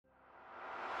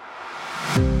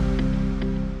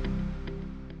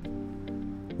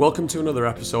Welcome to another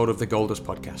episode of the Goldust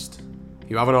Podcast. If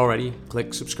you haven't already,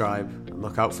 click subscribe and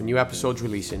look out for new episodes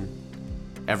releasing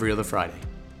every other Friday.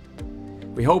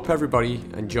 We hope everybody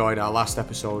enjoyed our last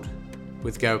episode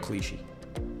with Gail Clichy.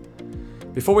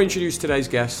 Before we introduce today's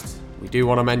guest, we do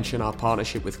want to mention our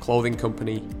partnership with clothing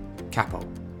company Capo.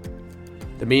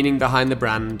 The meaning behind the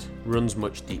brand runs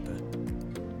much deeper.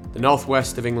 The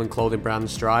Northwest of England clothing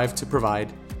brands strive to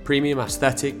provide premium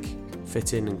aesthetic,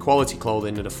 fitting and quality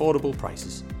clothing at affordable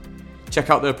prices.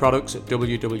 Check out their products at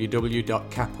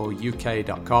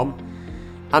www.capouk.com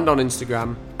and on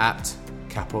Instagram at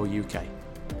capouk.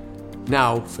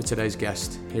 Now for today's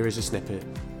guest, here is a snippet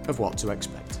of what to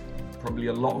expect. Probably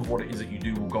a lot of what it is that you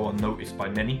do will go unnoticed by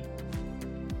many,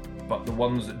 but the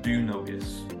ones that do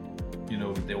notice,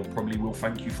 they'll probably will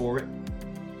thank you for it.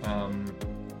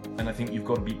 And I think you've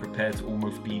got to be prepared to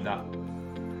almost be that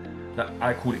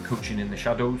I call it coaching in the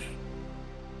shadows.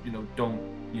 Don't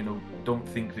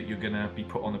think that you're gonna be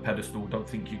put on a pedestal. Don't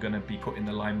think you're gonna be put in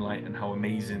the limelight and how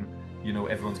amazing,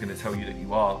 everyone's gonna tell you that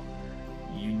you are.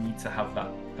 You need to have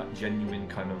that genuine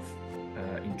kind of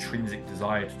intrinsic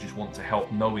desire to just want to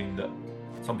help, knowing that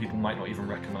some people might not even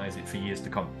recognize it for years to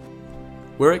come.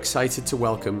 We're excited to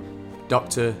welcome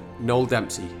Dr. Noel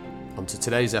Dempsey onto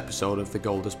today's episode of the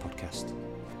Goldust Podcast.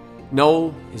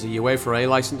 Noel is a UEFA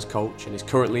licensed coach and is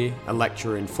currently a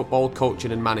lecturer in football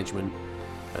coaching and management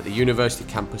at the University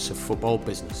campus of football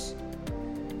business.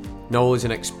 Noel is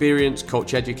an experienced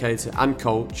coach educator and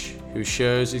coach who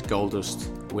shares his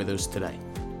Goldust with us today.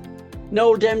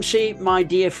 Noel Dempsey, my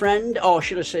dear friend, or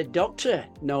should I say Dr.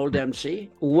 Noel Dempsey,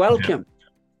 welcome.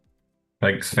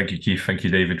 Yeah. Thank you, Keith. Thank you,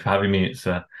 David, for having me. It's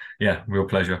real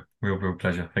pleasure. Real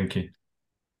pleasure. Thank you.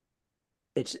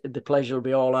 The pleasure will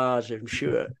be all ours, I'm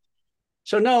sure.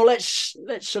 So no, let's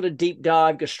sort of deep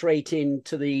dive, go straight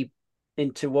into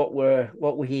what we're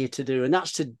here to do, and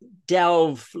that's to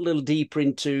delve a little deeper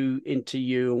into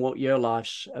you and what your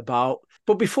life's about.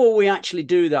 But before we actually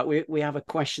do that, we have a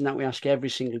question that we ask every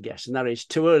single guest, and that is,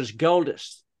 to us,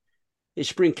 Goldust is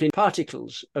sprinkling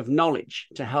particles of knowledge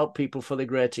to help people for the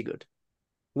greater good.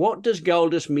 What does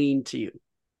Goldust mean to you?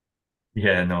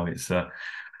 Yeah, no, it's a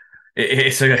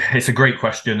great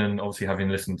question, and obviously having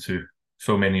listened to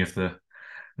so many of the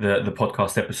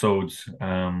podcast episodes,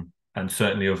 and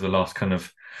certainly over the last kind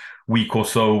of week or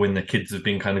so when the kids have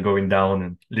been kind of going down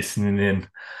and listening in,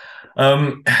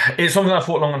 it's something I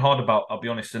thought long and hard about, I'll be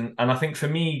honest. And I think for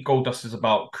me, Goldust is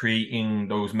about creating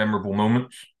those memorable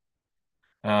moments.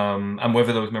 And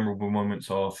whether those memorable moments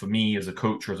are for me as a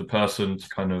coach or as a person to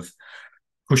kind of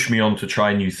push me on to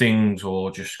try new things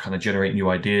or just kind of generate new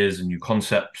ideas and new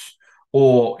concepts,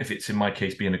 or if it's in my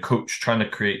case being a coach, trying to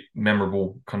create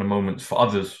memorable kind of moments for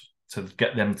others to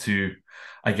get them to,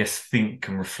 I guess, think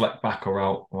and reflect back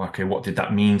around, okay, what did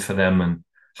that mean for them and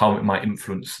how it might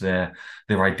influence their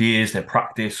ideas, their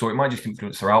practice, or it might just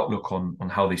influence their outlook on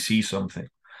how they see something.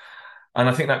 And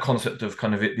I think that concept of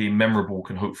kind of it being memorable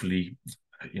can hopefully,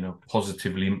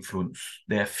 positively influence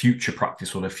their future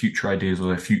practice or their future ideas or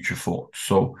their future thoughts.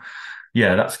 So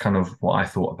yeah, that's kind of what I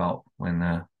thought about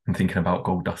when thinking about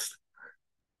Goldust.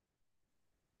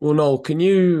 Well, Noel, can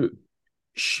you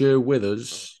share with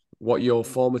us what your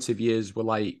formative years were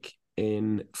like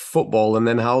in football and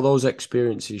then how those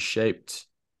experiences shaped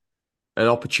an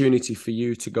opportunity for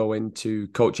you to go into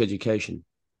coach education?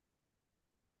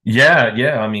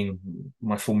 Yeah. I mean,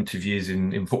 my formative years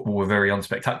in football were very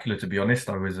unspectacular, to be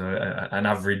honest. I was an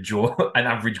average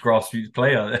grassroots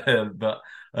player, but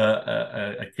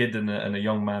a kid and a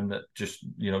young man that just,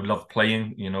 loved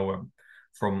playing,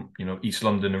 from, East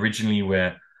London originally,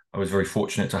 where I was very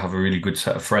fortunate to have a really good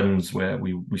set of friends where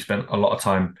we spent a lot of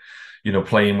time,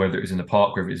 playing, whether it was in the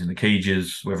park, whether it was in the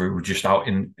cages, whether we were just out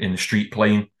in the street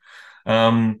playing.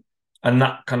 And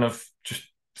that kind of just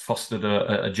fostered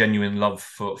a genuine love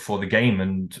for the game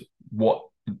and what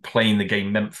playing the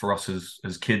game meant for us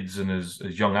as kids and as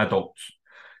young adults,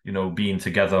 being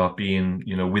together, being,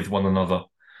 with one another.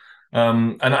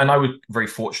 And I was very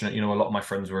fortunate, a lot of my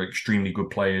friends were extremely good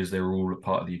players. They were all a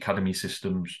part of the academy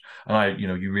systems. And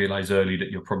you realize early that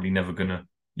you're probably never going to,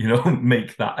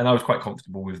 make that. And I was quite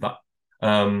comfortable with that.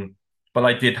 But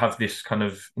I did have this kind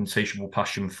of insatiable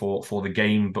passion for the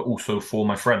game, but also for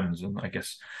my friends. And I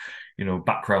guess,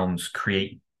 backgrounds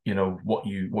create, what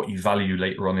you value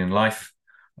later on in life,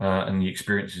 and the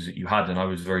experiences that you had. And I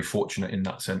was very fortunate in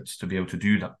that sense to be able to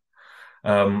do that.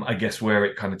 I guess where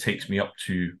it kind of takes me up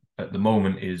to at the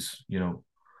moment is,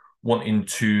 wanting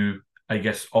to, I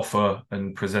guess, offer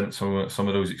and present some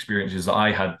of those experiences that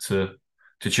I had to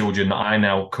children that I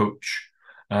now coach,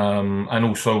 And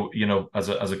also, as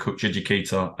a coach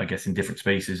educator, I guess in different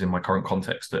spaces in my current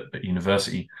context at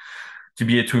university, to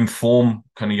be able to inform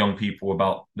kind of young people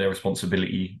about their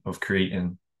responsibility of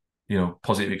creating,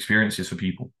 positive experiences for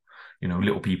people,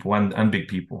 little people and big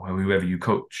people, whoever you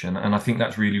coach. And I think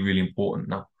that's really, really important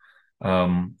now.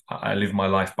 I live my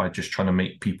life by just trying to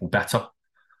make people better.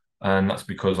 And that's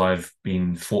because I've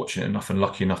been fortunate enough and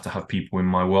lucky enough to have people in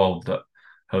my world that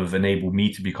have enabled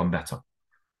me to become better.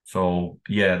 So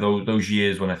yeah, those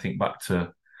years when I think back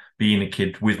to being a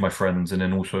kid with my friends, and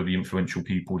then also the influential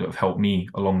people that have helped me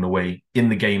along the way in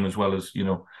the game as well as,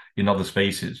 in other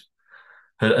spaces,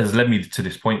 has led me to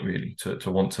this point really,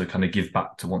 to want to kind of give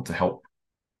back, to want to help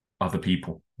other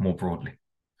people more broadly.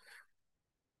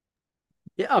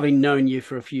 Yeah, having known you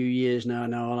for a few years now,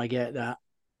 Noel, I get that,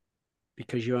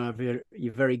 because you're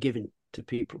very giving to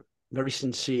people, very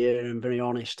sincere and very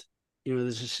honest.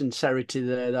 There's a sincerity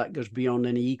there that goes beyond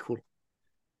any equal.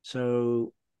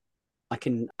 So I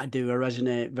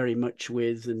resonate very much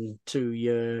with, and to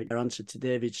your answer to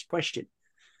David's question.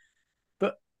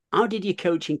 But how did your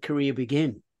coaching career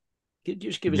begin? Could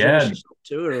you just give us a whistle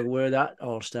tour of where that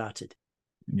all started?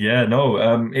 Yeah, no,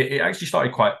 it actually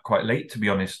started quite late, to be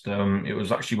honest. It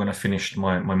was actually when I finished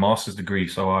my master's degree.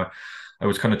 So I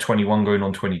was kind of 21 going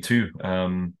on 22.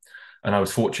 And I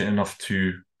was fortunate enough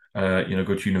to,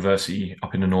 go to university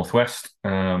up in the Northwest,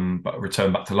 but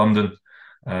returned back to London,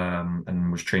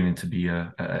 and was training to be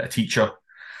a teacher.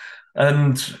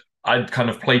 And I'd kind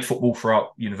of played football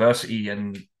throughout university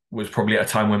and was probably at a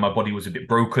time when my body was a bit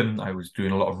broken. I was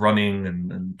doing a lot of running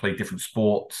and played different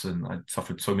sports, and I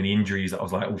suffered so many injuries that I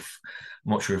was like, oof,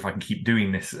 I'm not sure if I can keep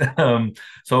doing this.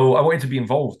 So I wanted to be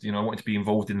involved, I wanted to be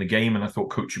involved in the game, and I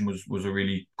thought coaching was a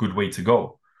really good way to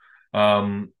go.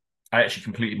 I actually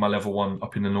completed my level 1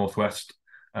 up in the Northwest,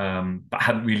 but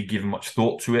hadn't really given much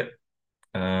thought to it.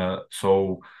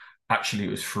 So actually,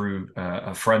 it was through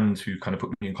a friend who kind of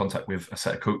put me in contact with a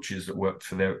set of coaches that worked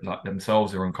for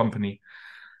themselves, their own company.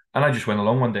 And I just went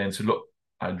along one day and said, look,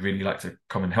 I'd really like to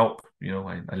come and help.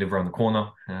 I live around the corner.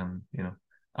 Am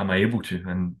I able to?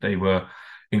 And they were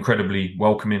incredibly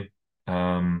welcoming,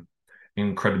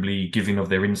 incredibly giving of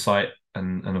their insight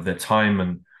and of their time.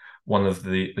 And one of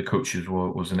the coaches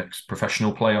was an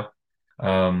ex-professional player.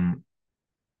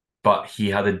 But he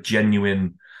had a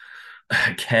genuine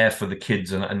care for the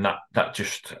kids. And that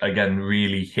just, again,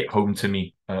 really hit home to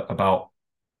me about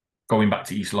going back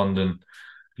to East London,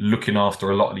 looking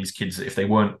after a lot of these kids that if they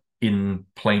weren't in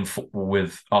playing football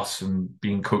with us and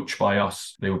being coached by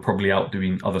us, they were probably out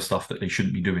doing other stuff that they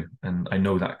shouldn't be doing. And I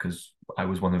know that because I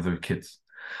was one of those kids.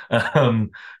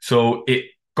 So it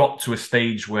got to a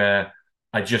stage where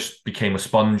I just became a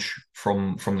sponge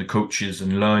from the coaches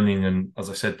and learning. And as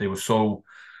I said, they were so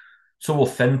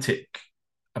authentic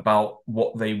about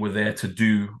what they were there to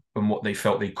do and what they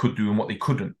felt they could do and what they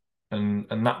couldn't.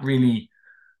 And that really,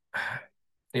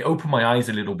 it opened my eyes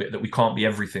a little bit that we can't be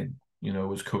everything,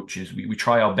 as coaches. We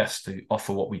try our best to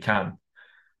offer what we can,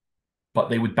 but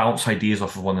they would bounce ideas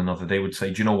off of one another. They would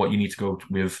say, do you know what, you need to go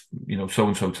with,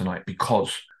 so-and-so tonight,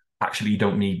 because actually you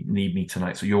don't need me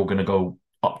tonight. So you're going to go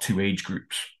up 2 age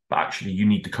groups, but actually you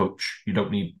need the coach. You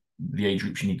don't need the age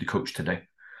groups, you need the coach today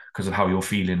because of how you're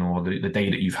feeling or the day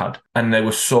that you've had. And they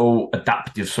were so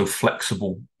adaptive, so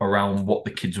flexible around what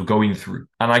the kids were going through.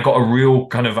 And I got a real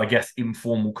kind of, I guess,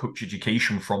 informal coach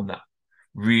education from that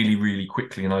really, really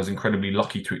quickly. And I was incredibly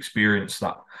lucky to experience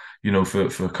that,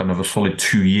 for kind of a solid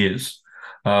 2 years.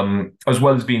 As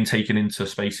well as being taken into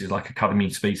spaces like academy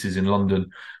spaces in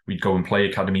London. We'd go and play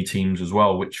academy teams as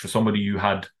well, which for somebody who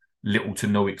had little to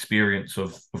no experience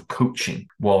of coaching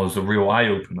was a real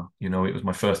eye-opener. It was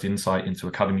my first insight into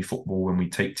academy football when we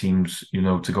take teams,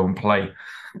 to go and play.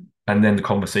 And then the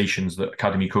conversations that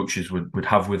academy coaches would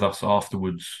have with us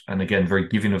afterwards, and again, very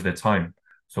giving of their time.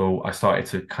 So I started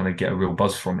to kind of get a real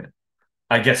buzz from it.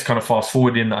 I guess kind of fast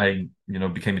forwarding, I,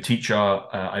 became a teacher.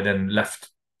 I then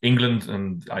left England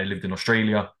and I lived in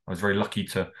Australia. I was very lucky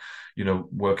to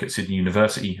work at Sydney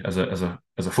University as a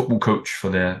football coach for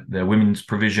their women's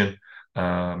provision,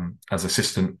 as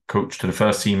assistant coach to the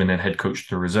first team and then head coach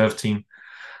to the reserve team.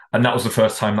 And that was the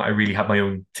first time that I really had my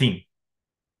own team.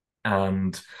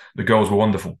 And the girls were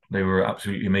wonderful. They were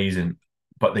absolutely amazing,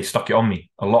 but they stuck it on me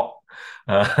a lot.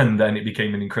 And then it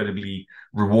became an incredibly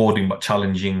rewarding but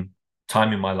challenging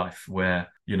time in my life where,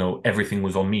 everything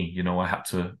was on me. I had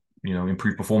to,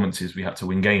 improve performances. We had to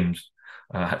win games.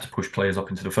 I had to push players up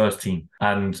into the first team.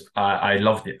 And I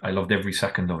loved it. I loved every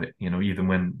second of it, even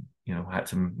when, I had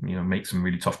to, make some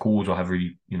really tough calls or have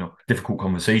really, difficult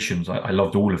conversations. I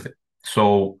loved all of it.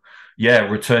 So yeah,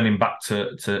 returning back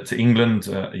to England,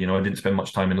 I didn't spend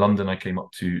much time in London. I came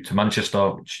up to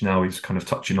Manchester, which now is kind of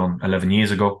touching on 11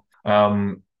 years ago.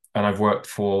 And I've worked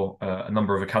for a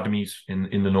number of academies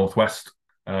in the Northwest,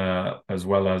 as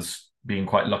well as being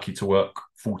quite lucky to work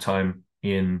full time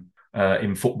in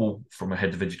football from a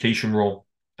head of education role,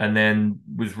 and then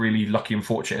was really lucky and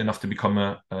fortunate enough to become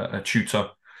a tutor.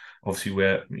 Obviously,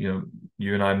 where you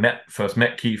and I first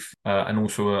met Keith, and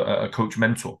also a coach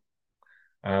mentor.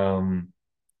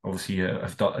 Obviously,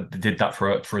 did that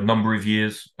for a number of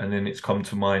years, and then it's come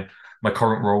to my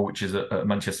current role, which is at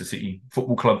Manchester City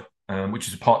Football Club, which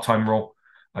is a part-time role.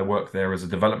 I work there as a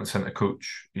development centre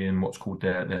coach in what's called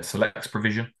their selects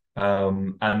provision.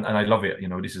 And I love it.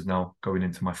 This is now going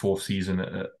into my 4th season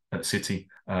at City.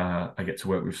 I get to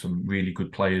work with some really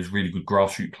good players, really good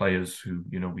grassroots players who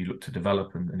we look to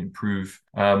develop and improve.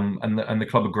 And the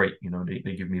club are great.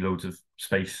 They give me loads of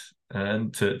space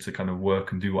and to kind of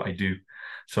work and do what I do.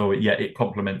 So yeah, it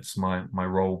complements my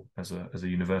role as a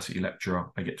university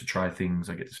lecturer. I get to try things.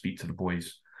 I get to speak to the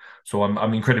boys. So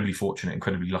I'm incredibly fortunate,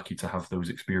 incredibly lucky to have those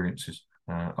experiences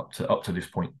up to this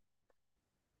point.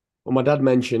 Well, my dad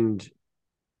mentioned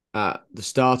at the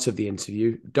start of the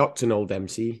interview, Dr. Noel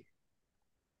Dempsey,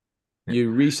 you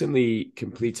recently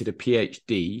completed a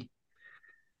PhD.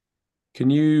 Can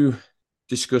you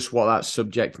discuss what that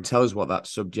subject and tell us what that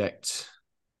subject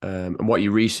and what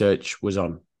your research was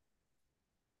on?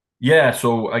 Yeah,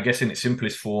 so I guess in its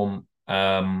simplest form,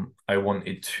 I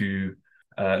wanted to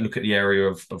look at the area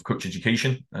of coach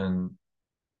education, and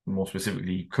more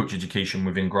specifically coach education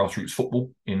within grassroots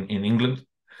football in England.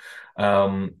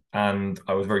 And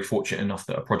I was very fortunate enough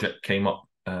that a project came up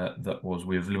that was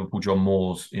with Liverpool John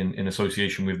Moores in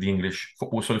association with the English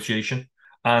Football Association.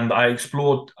 And I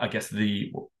explored, I guess,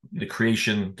 the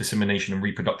creation, dissemination, and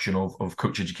reproduction of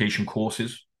coach education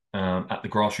courses at the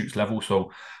grassroots level.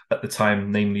 So at the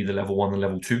time, namely the level 1 and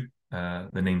level 2.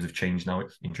 The names have changed now.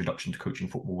 It's Introduction to Coaching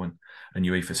Football and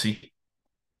UEFA C,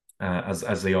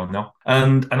 as they are now.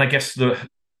 And I guess the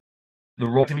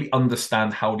role to really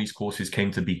understand how these courses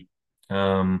came to be.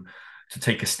 To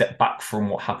take a step back from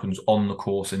what happens on the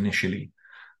course initially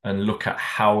and look at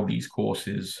how these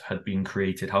courses had been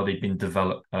created, how they'd been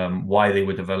developed, why they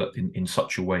were developed in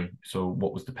such a way. So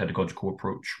what was the pedagogical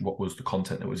approach? What was the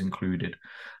content that was included?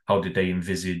 How did they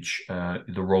envisage the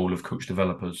role of coach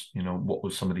developers? What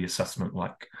was some of the assessment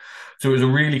like? So it was a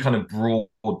really kind of broad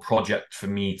project for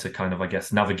me to kind of, I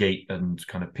guess, navigate and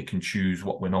kind of pick and choose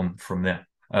what went on from there.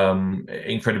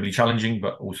 Incredibly challenging,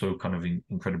 but also kind of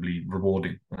incredibly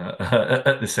rewarding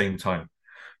at the same time.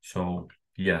 So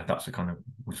yeah, that's a kind of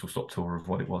whistle-stop tour of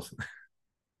what it was.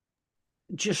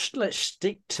 Just let's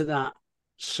stick to that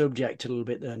subject a little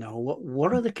bit there now.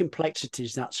 What are the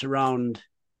complexities that surround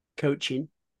coaching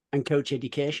and coach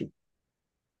education?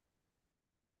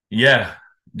 Yeah,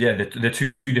 they're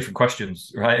two different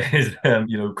questions, right?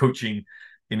 Coaching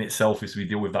in itself, as we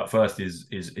deal with that first, is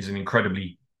an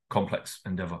incredibly complex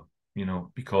endeavor,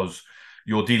 because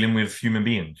you're dealing with human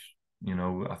beings.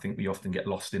 I think we often get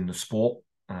lost in the sport.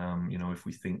 If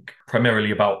we think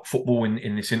primarily about football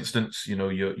in this instance,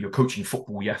 you're coaching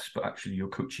football, yes, but actually you're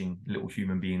coaching little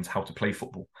human beings how to play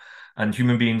football. And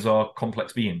human beings are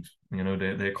complex beings.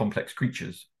 They're complex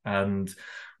creatures, and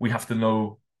we have to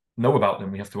know about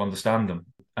them. We have to understand them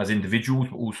as individuals,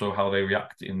 but also how they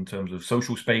react in terms of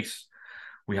social space.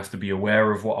 We have to be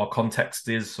aware of what our context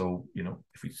is. So,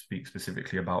 if we speak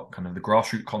specifically about kind of the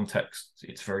grassroots context,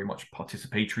 it's very much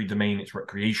participatory domain. It's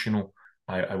recreational.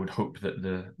 I would hope that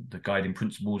the guiding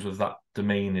principles of that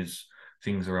domain is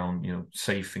things around,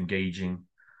 safe, engaging,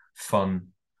 fun,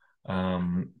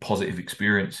 positive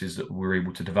experiences that we're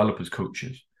able to develop as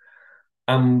coaches.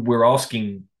 And we're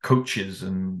asking coaches,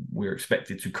 and we're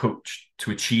expected to coach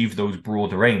to achieve those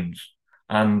broader aims.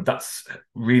 And that's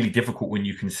really difficult when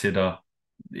you consider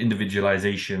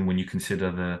individualization, when you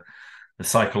consider the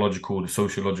psychological, the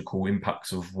sociological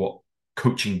impacts of what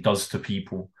coaching does to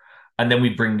people. And then we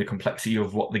bring the complexity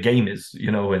of what the game is,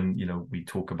 and we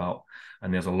talk about,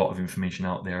 and there's a lot of information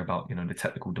out there about, the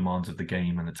technical demands of the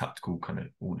game and the tactical kind of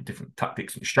all the different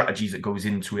tactics and strategies that goes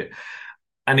into it.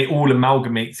 And it all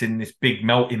amalgamates in this big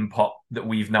melting pot that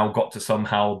we've now got to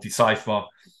somehow decipher,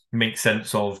 make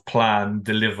sense of, plan,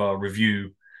 deliver,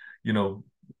 review,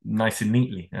 nice and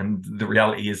neatly. And the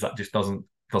reality is that just doesn't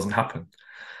happen.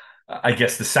 I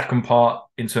guess the second part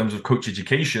in terms of coach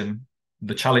education,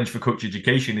 the challenge for coach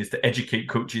education is to educate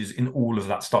coaches in all of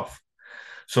that stuff.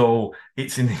 So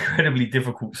it's an incredibly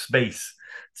difficult space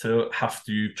to have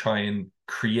to try and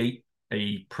create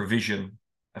a provision,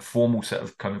 a formal set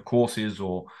of kind of courses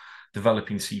or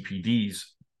developing CPDs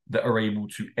that are able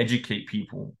to educate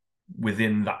people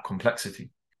within that complexity.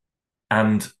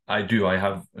 And I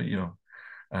have,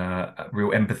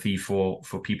 real empathy for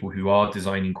people who are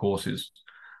designing courses,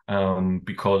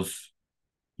 because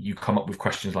you come up with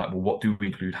questions like, well, what do we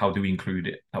include? How do we include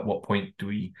it? At what point do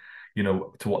we,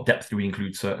 to what depth do we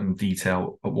include certain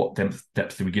detail? At what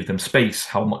depth do we give them space?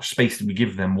 How much space do we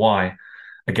give them? Why?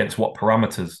 Against what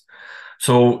parameters?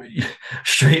 So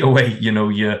straight away,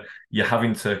 you're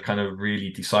having to kind of really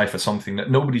decipher something that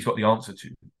nobody's got the answer to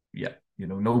yet.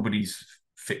 Nobody's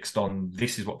fixed on,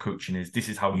 this is what coaching is, this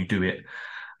is how you do it,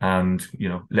 and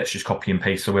let's just copy and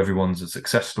paste so everyone's a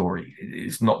success story.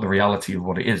 It's not the reality of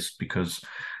what it is, because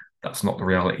that's not the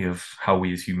reality of how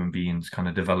we as human beings kind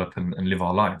of develop and live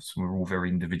our lives. We're all very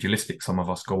individualistic. Some of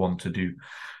us go on to do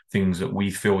things that we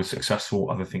feel is successful,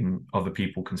 other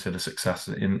people consider success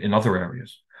in other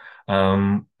areas.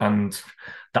 And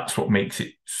that's what makes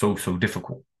it so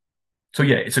difficult. So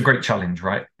yeah, it's a great challenge,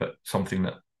 right? But something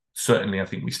that certainly I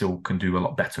think we still can do a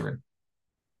lot better in.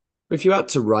 If you had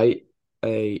to write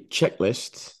a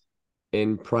checklist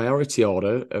in priority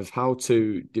order of how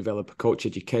to develop a coach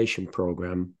education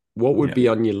program, what would be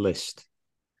on your list?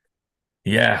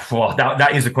 Yeah, well,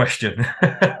 that is a question.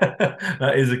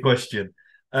 That is a question.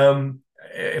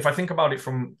 If I think about it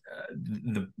from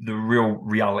the real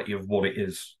reality of what it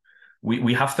is,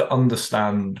 we have to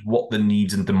understand what the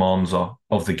needs and demands are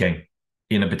of the game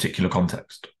in a particular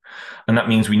context. And that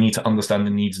means we need to understand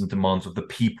the needs and demands of the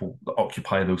people that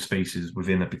occupy those spaces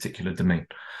within a particular domain.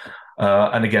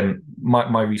 And again,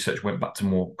 my research went back to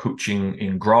more coaching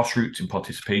in grassroots, in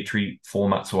participatory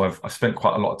formats. So I've spent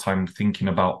quite a lot of time thinking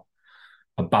about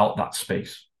that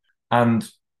space. And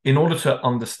in order to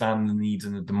understand the needs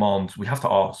and the demands, we have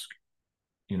to ask,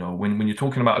 when you're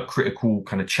talking about a critical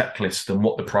kind of checklist and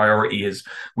what the priority is,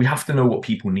 we have to know what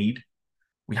people need.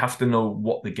 We have to know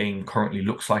what the game currently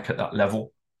looks like at that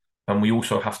level. And we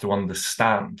also have to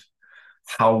understand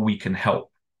how we can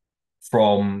help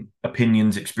from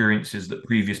opinions, experiences that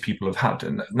previous people have had.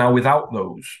 And now without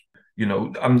those,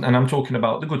 I'm talking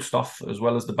about the good stuff as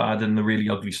well as the bad and the really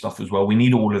ugly stuff as well. We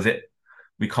need all of it.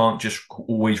 We can't just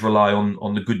always rely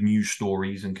on the good news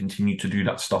stories and continue to do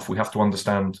that stuff. We have to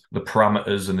understand the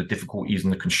parameters and the difficulties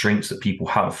and the constraints that people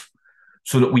have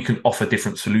so that we can offer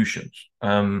different solutions.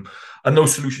 And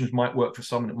those solutions might work for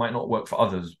some and it might not work for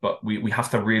others, but we have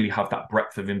to really have that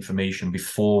breadth of information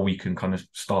before we can kind of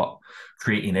start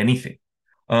creating anything.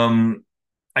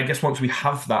 I guess once we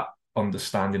have that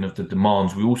understanding of the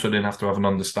demands, we also then have to have an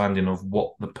understanding of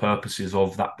what the purpose is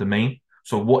of that domain.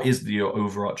 So what is the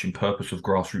overarching purpose of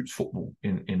grassroots football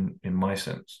in my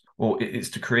sense? Well, it's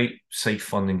to create safe,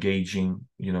 fun, engaging,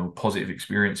 positive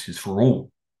experiences for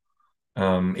all,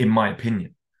 in my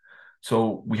opinion.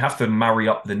 So we have to marry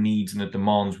up the needs and the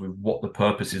demands with what the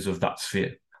purpose is of that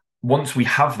sphere. Once we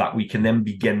have that, we can then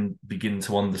begin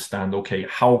to understand, okay,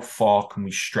 how far can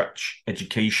we stretch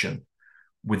education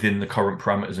within the current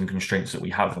parameters and constraints that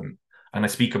we have? And I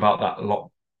speak about that a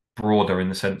lot broader in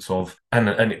the sense of, and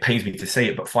it pains me to say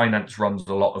it, but finance runs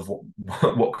a lot of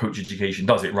what coach education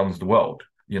does. It runs the world.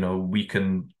 We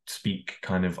can speak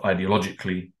kind of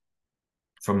ideologically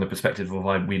from the perspective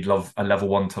of we'd love a level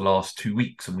 1 to last 2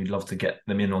 weeks and we'd love to get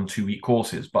them in on 2-week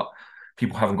courses, but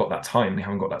people haven't got that time, they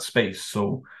haven't got that space.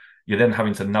 So you're then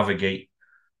having to navigate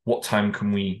what time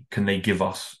can they give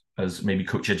us as maybe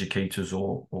coach educators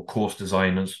or course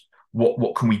designers.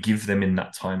 What can we give them in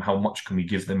that time? How much can we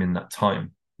give them in that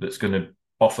time that's going to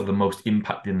offer the most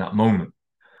impact in that moment?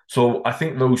 So I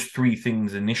think those 3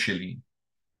 things initially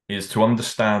is to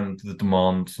understand the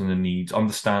demands and the needs,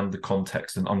 understand the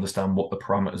context, and understand what the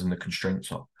parameters and the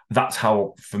constraints are. That's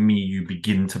how, for me, you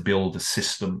begin to build a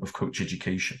system of coach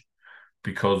education.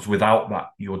 Because without that,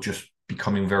 you're just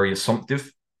becoming very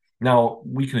assumptive. Now,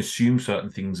 we can assume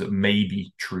certain things that may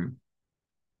be true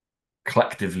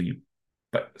collectively,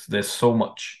 but there's so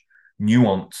much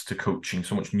nuance to coaching,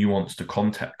 so much nuance to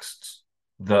contexts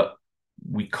that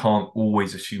we can't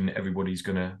always assume that everybody's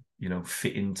going to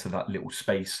fit into that little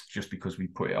space just because we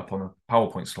put it up on a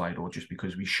PowerPoint slide or just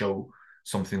because we show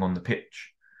something on the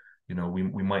pitch.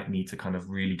 We might need to kind of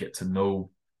really get to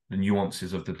know the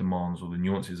nuances of the demands or the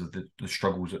nuances of the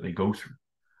struggles that they go through.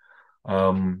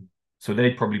 So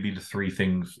they'd probably be the 3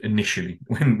 things initially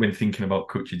when thinking about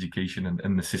coach education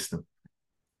and the system.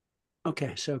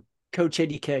 Okay, so coach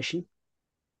education,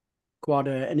 quite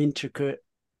an intricate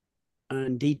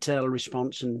and detailed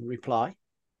response and reply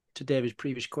to David's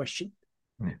previous question.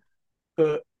 Yeah.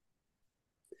 But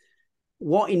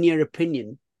what, in your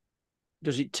opinion,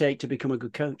 does it take to become a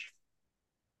good coach?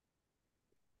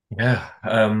 Yeah.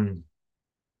 I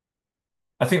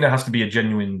think there has to be a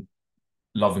genuine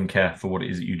love and care for what it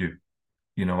is that you do.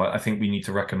 I think we need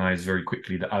to recognize very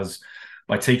quickly that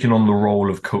by taking on the role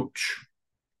of coach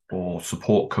or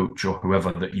support coach or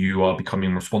whoever, that you are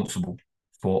becoming responsible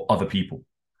for other people,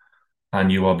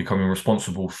 and you are becoming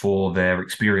responsible for their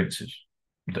experiences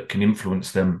that can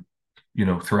influence them,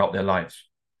 throughout their lives.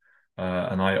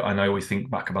 And I always think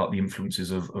back about the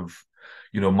influences of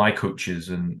my coaches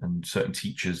and certain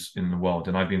teachers in the world,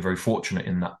 and I've been very fortunate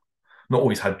in that. Not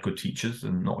always had good teachers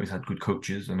and not always had good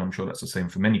coaches, and I'm sure that's the same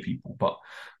for many people. But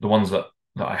the ones that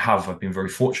I have, I've been very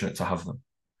fortunate to have them.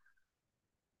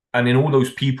 And in all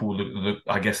those people,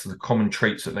 I guess the common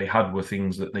traits that they had were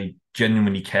things that they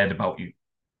genuinely cared about you,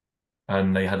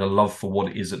 and they had a love for what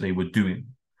it is that they were doing,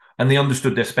 and they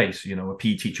understood their space. A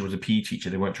PE teacher was a PE teacher;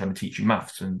 they weren't trying to teach you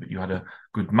maths, but you had a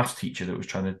good maths teacher that was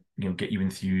trying to get you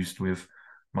enthused with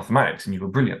mathematics, and you were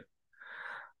brilliant.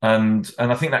 And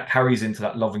I think that carries into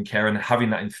that love and care and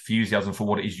having that enthusiasm for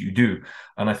what it is you do.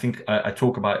 And I think I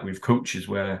talk about it with coaches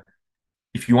where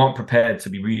if you aren't prepared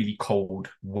to be really cold,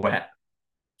 wet,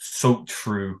 soaked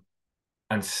through,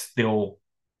 and still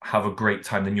have a great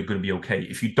time, then you're going to be okay.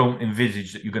 If you don't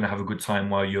envisage that you're going to have a good time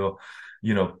while you're,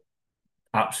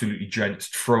 absolutely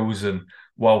drenched, frozen,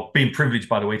 while being privileged,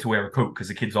 by the way, to wear a coat, because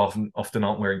the kids often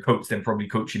aren't wearing coats, then probably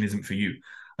coaching isn't for you,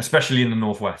 especially in the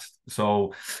Northwest.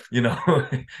 So,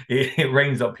 it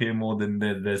rains up here more than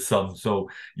there's sun. So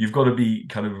you've got to be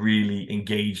kind of really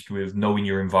engaged with knowing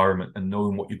your environment and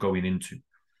knowing what you're going into.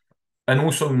 And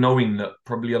also knowing that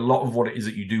probably a lot of what it is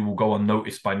that you do will go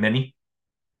unnoticed by many.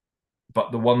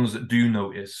 But the ones that do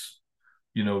notice,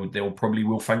 they'll probably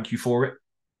will thank you for it.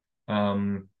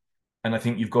 And I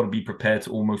think you've got to be prepared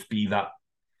to almost be that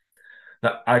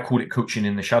I call it coaching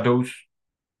in the shadows.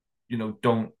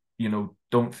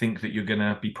 Don't think that you're going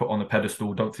to be put on a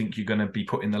pedestal. Don't think you're going to be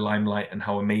put in the limelight and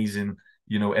how amazing,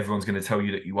 everyone's going to tell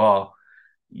you that you are.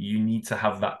 You need to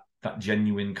have that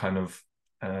genuine kind of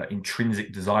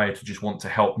intrinsic desire to just want to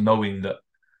help, knowing that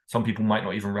some people might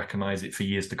not even recognize it for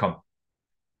years to come.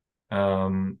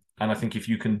 And I think if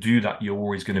you can do that, you're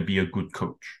always going to be a good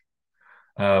coach.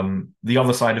 The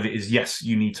other side of it is, yes,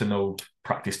 you need to know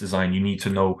practice design. You need to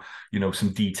know,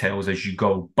 some details as you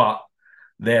go. But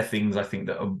they're things I think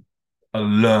that are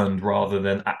learned rather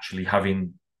than actually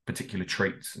having particular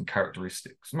traits and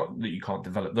characteristics. Not that you can't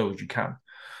develop those, you can.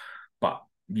 But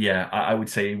yeah, I would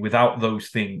say without those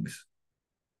things,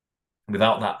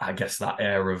 without that, I guess that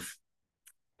air of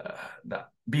that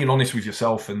being honest with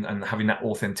yourself and having that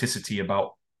authenticity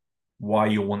about why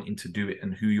you're wanting to do it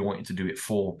and who you're wanting to do it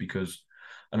for. Because,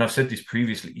 and I've said this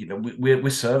previously, we're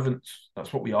servants.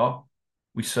 That's what we are.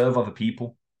 We serve other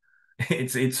people.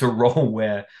 It's a role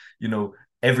where,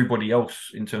 everybody else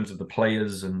in terms of the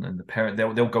players and the parent,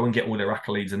 they'll go and get all their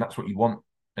accolades, and that's what you want.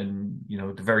 And,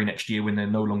 the very next year when they're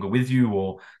no longer with you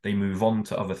or they move on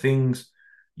to other things,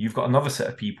 you've got another set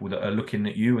of people that are looking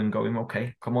at you and going,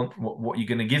 okay, come on, what are you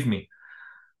going to give me?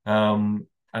 And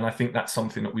I think that's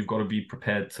something that we've got to be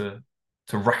prepared to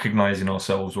recognize in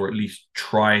ourselves, or at least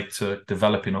try to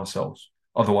develop in ourselves.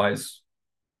 Otherwise,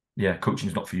 yeah, coaching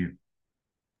is not for you.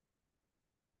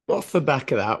 Off the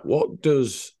back of that, what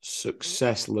does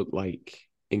success look like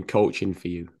in coaching for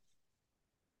you?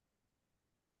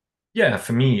 Yeah,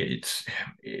 for me,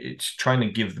 it's trying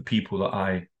to give the people that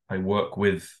I work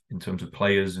with in terms of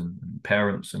players and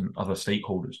parents and other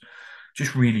stakeholders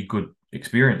just really good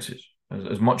experiences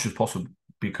as much as possible,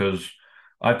 because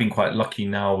I've been quite lucky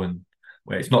now, and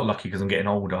where it's not lucky because I'm getting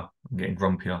older, I'm getting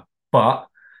grumpier, but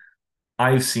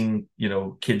I've seen,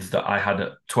 kids that I had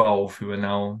at 12 who are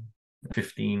now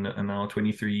 15 and now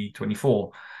 23,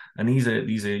 24. And these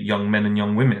are young men and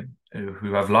young women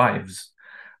who have lives.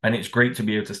 And it's great to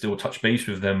be able to still touch base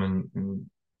with them and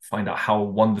find out how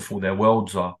wonderful their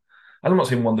worlds are. And I'm not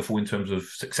saying wonderful in terms of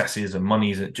successes and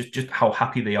monies, just how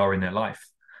happy they are in their life,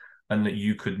 and that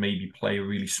you could maybe play a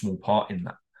really small part in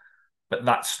that. But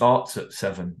that starts at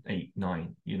 7, 8,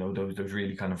 9, those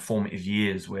really kind of formative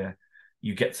years where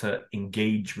you get to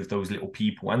engage with those little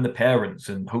people and the parents,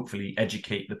 and hopefully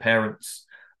educate the parents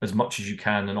as much as you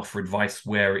can and offer advice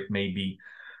where it may be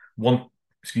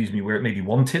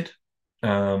wanted.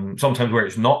 Sometimes where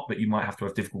it's not, but you might have to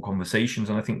have difficult conversations.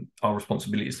 And I think our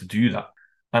responsibility is to do that.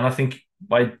 And I think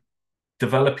by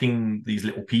developing these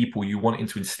little people, you wanting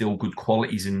to instill good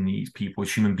qualities in these people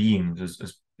as human beings, as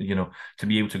to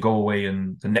be able to go away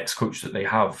and the next coach that they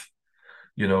have,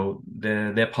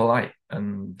 they're polite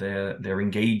and they're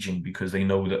engaging, because they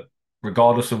know that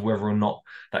regardless of whether or not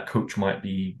that coach might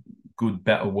be good,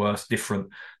 better, worse, different,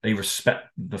 they respect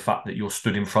the fact that you're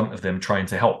stood in front of them trying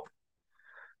to help.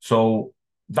 So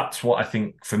that's what I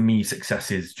think for me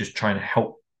success is, just trying to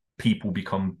help people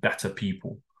become better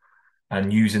people.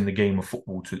 and using the game of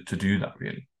football to do that,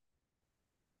 really.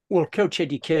 Well, coach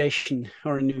education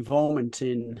or an involvement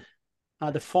in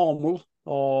either formal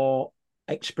or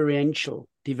experiential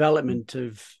development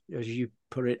of, as you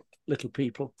put it, little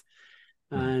people.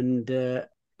 And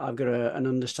I've got an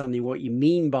understanding of what you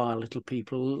mean by little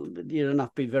people. You don't have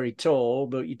to be very tall,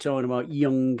 but you're talking about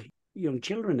young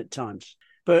children at times.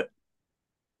 But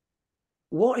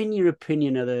what, in your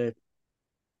opinion, are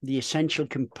the essential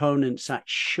components that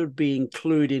should be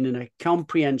included in a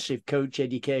comprehensive coach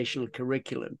educational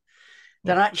curriculum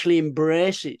that actually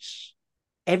embraces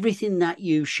everything that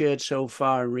you've shared so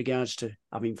far in regards to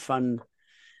having fun?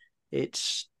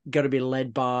 It's got to be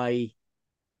led by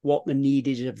what the need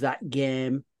is of that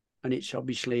game. And it's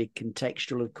obviously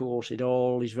contextual, of course. It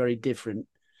all is very different.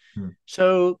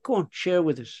 So go on, share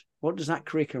with us. What does that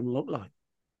curriculum look like?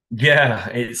 Yeah,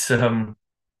 it's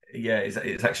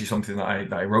actually something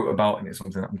that I wrote about, and it's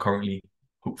something that I'm currently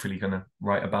hopefully going to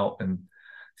write about. And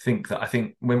I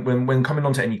think when coming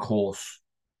onto any course,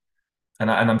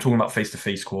 and I'm talking about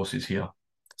face-to-face courses here,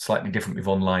 slightly different with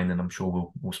online, and I'm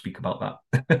sure we'll speak about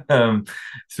that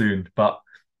soon. But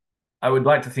I would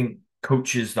like to think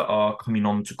coaches that are coming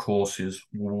on to courses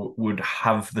would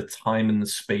have the time and the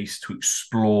space to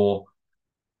explore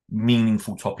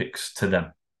meaningful topics to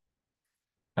them.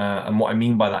 And what I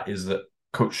mean by that is that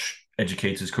coach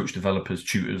educators, coach developers,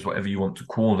 tutors, whatever you want to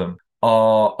call them,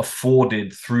 are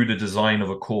afforded through the design of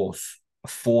a course,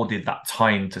 afforded that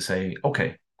time to say,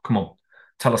 okay, come on,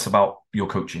 tell us about your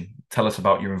coaching. Tell us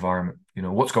about your environment. You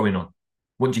know, what's going on?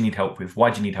 What do you need help with?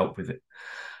 Why do you need help with it?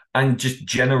 And just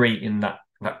generating that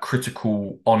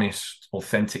critical, honest,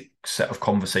 authentic set of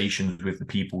conversations with the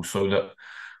people so that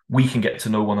we can get to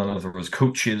know one another as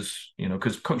coaches, you know,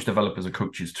 because coach developers are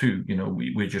coaches too. You know,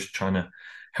 we're just trying to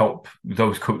help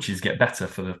those coaches get better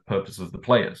for the purpose of the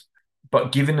players,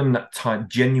 but giving them that time,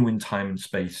 genuine time and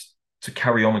space to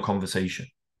carry on a conversation,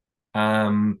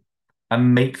 and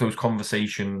make those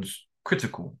conversations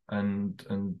critical and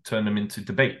turn them into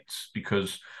debates.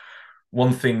 Because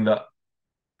one thing that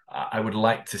I would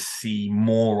like to see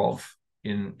more of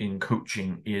in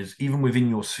coaching is, even within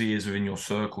your spheres, within your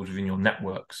circles, within your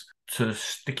networks, to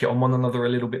stick it on one another a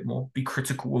little bit more. Be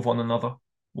critical of one another.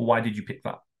 Well, why did you pick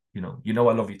that? You know,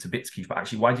 I love you to bits, Keith, but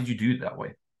actually, why did you do it that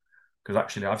way? Because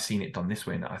actually, I've seen it done this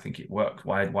way and I think it worked.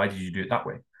 Why did you do it that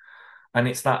way? And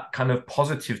it's that kind of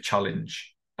positive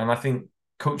challenge. And I think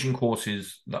coaching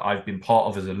courses that I've been part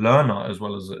of as a learner, as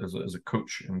well as a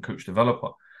coach and coach developer,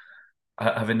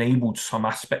 have enabled some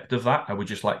aspect of that. I would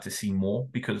just like to see more,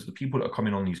 because the people that are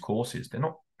coming on these courses, they're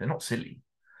not silly.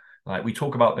 Like, we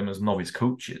talk about them as novice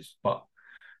coaches, but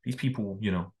these people,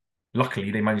 you know,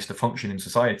 luckily they manage to function in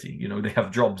society. You know, they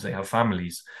have jobs, they have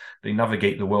families, they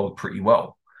navigate the world pretty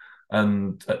well.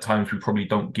 And at times we probably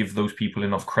don't give those people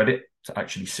enough credit to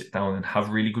actually sit down and have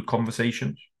really good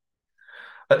conversations.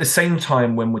 At the same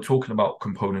time, when we're talking about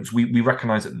components, we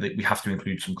recognize that we have to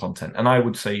include some content. And I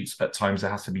would say at times there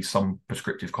has to be some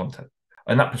prescriptive content.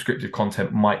 And that prescriptive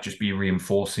content might just be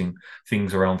reinforcing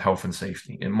things around health and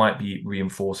safety. It might be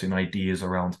reinforcing ideas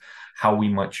around how we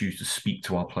might choose to speak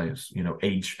to our players, you know,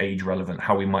 age relevant,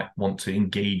 how we might want to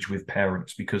engage with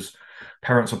parents, because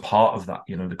parents are part of that.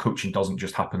 You know, the coaching doesn't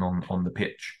just happen on the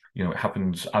pitch. You know, it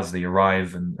happens as they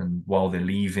arrive and while they're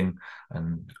leaving,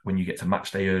 and when you get to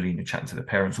match day early and you're chatting to the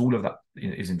parents. All of that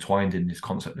is entwined in this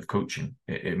concept of coaching,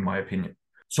 in my opinion.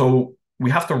 So we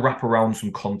have to wrap around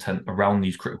some content around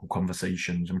these critical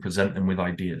conversations and present them with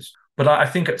ideas. But I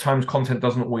think at times content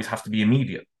doesn't always have to be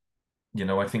immediate. You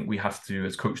know, I think we have to,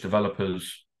 as coach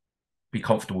developers, be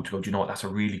comfortable to go, do you know what, that's a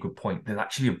really good point. There's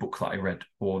actually a book that I read,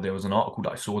 or there was an article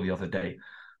that I saw the other day.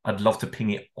 I'd love to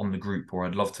ping it on the group, or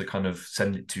I'd love to kind of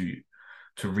send it to you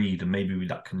to read, and maybe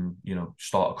that can, you know,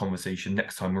 start a conversation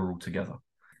next time we're all together.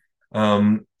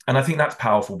 And I think that's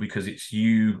powerful, because it's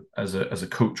you as a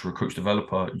coach or a coach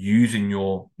developer using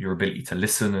your ability to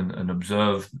listen and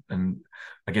observe, and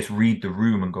I guess read the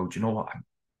room and go, do you know what,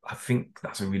 I think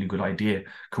that's a really good idea.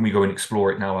 Can we go and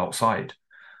explore it now outside?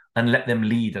 And let them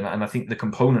lead. And I think the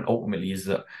component ultimately is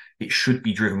that it should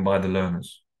be driven by the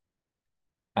learners.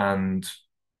 And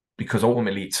because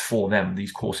ultimately it's for them.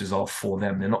 These courses are for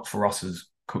them. They're not for us as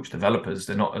coach developers.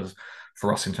 They're not as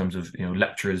for us in terms of, you know,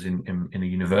 lecturers in a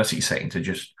university setting to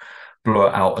just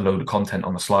blurt out a load of content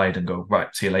on a slide and go,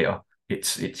 right, see you later.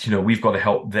 It's you know, we've got to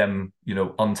help them, you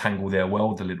know, untangle their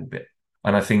world a little bit.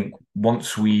 And I think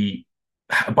once we,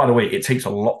 by the way, it takes a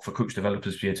lot for coach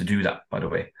developers to be able to do that, by the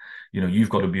way. You know, you've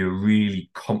got to be really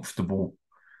comfortable,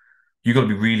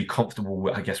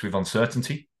 I guess, with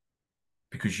uncertainty,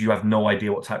 because you have no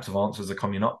idea what types of answers are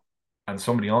coming up. And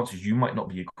some of the answers you might not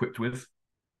be equipped with.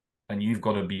 And you've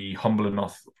got to be humble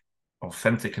enough,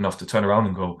 authentic enough to turn around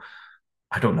and go,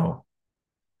 I don't know.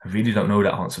 I really don't know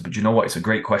that answer. But you know what? It's a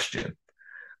great question.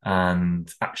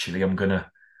 And actually, I'm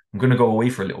gonna go away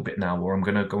for a little bit now, or I'm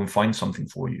gonna go and find something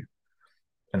for you.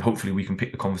 And hopefully we can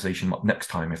pick the conversation up next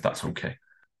time if that's okay.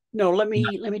 No, let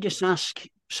me just ask.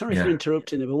 Sorry for Yeah.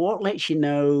 interrupting there, but what lets you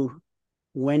know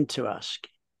when to ask?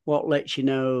 What lets you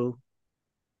know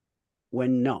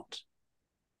when not?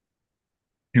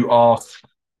 You ask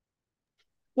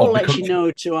What of the lets you coach.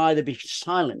 know to either be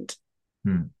silent?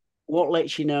 Hmm. What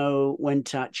lets you know when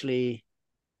to actually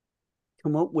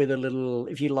come up with a little,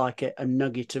 if you like, a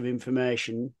nugget of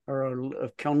information or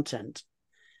of content?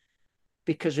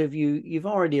 Because of you've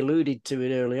already alluded to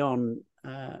it early on.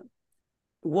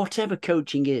 Whatever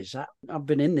coaching is, I've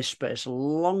been in this space a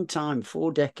long time,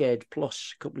 4 decades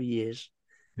plus, a couple of years.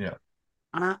 Yeah.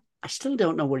 And I still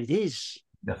don't know what it is.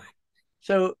 Yeah.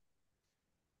 So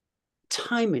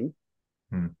timing,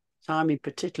 Hmm. timing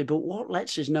particularly, but what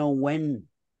lets us know when?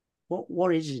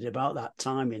 What is it about that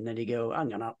timing that you go,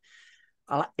 hang on,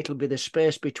 it'll be the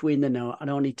space between the no. I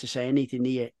don't need to say anything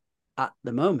here at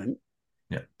the moment.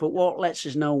 Yeah. But what lets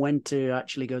us know when to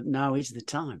actually go, now is the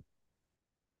time?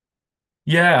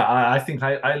 Yeah, I think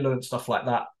I learned stuff like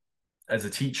that as a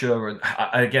teacher.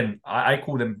 And I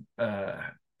call them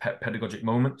pedagogic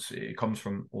moments. It comes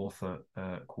from author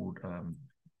called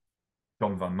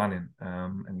John Van Manen,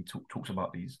 and he talks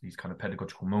about these kind of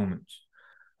pedagogical moments.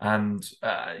 And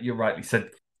you rightly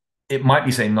said, it might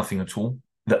be saying nothing at all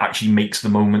that actually makes the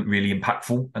moment really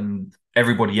impactful, and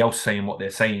everybody else saying what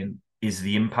they're saying is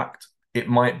the impact. It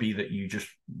might be that you just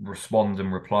respond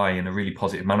and reply in a really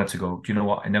positive manner to go, do you know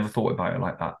what? I never thought about it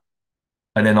like that.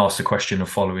 And then ask the question of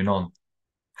following on,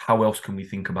 how else can we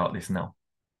think about this now?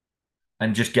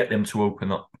 And just get them to open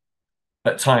up.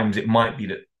 At times, it might be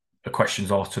that a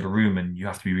question's asked to the room and you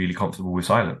have to be really comfortable with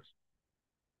silence.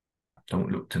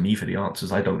 Don't look to me for the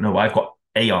answers. I don't know. I've got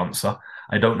a answer.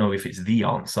 I don't know if it's the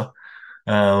answer.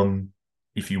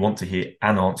 If you want to hear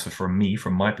an answer from me,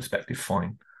 from my perspective,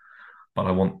 fine. But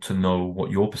I want to know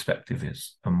what your perspective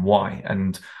is and why.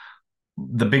 And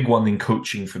the big one in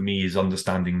coaching for me is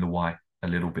understanding the why a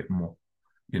little bit more.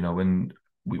 And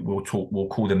we'll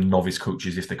call them novice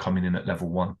coaches if they're coming in at level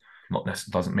one. Not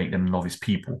necessarily doesn't make them novice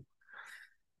people,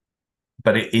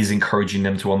 but it is encouraging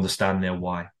them to understand their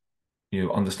why.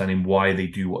 Understanding why they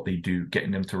do what they do,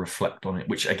 getting them to reflect on it,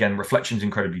 which again, reflection is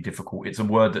incredibly difficult. It's a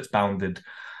word that's bounded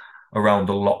around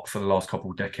a lot for the last couple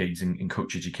of decades in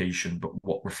coach education, but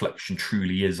what reflection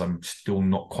truly is, I'm still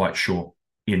not quite sure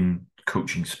in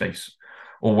coaching space,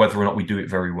 or whether or not we do it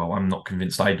very well. I'm not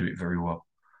convinced I do it very well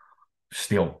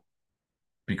still,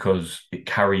 because it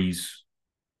carries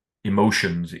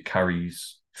emotions, it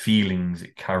carries feelings,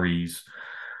 it carries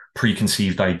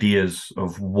preconceived ideas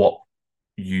of what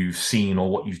you've seen or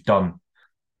what you've done.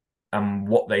 And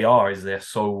what they are is they're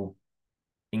so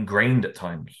ingrained at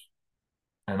times.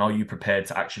 And are you prepared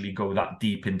to actually go that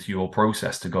deep into your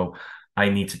process to go, I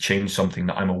need to change something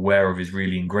that I'm aware of is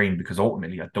really ingrained, because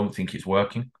ultimately I don't think it's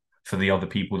working for the other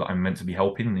people that I'm meant to be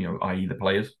helping, i.e. the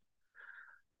players.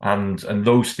 And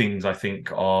those things I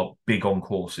think are big on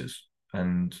courses.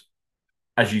 And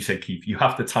as you said, Keith, you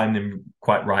have to time them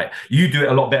quite right. You do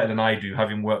it a lot better than I do,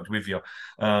 having worked with you.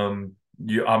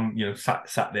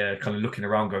 Sat there kind of looking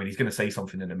around going, he's going to say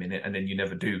something in a minute, and then you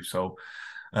never do. So,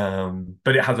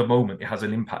 but it has a moment, it has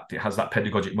an impact, it has that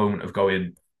pedagogic moment of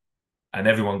going, and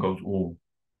everyone goes, oh,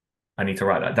 I need to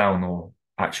write that down. Or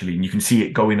actually, and you can see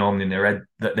it going on in their head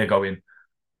that they're going,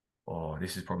 oh,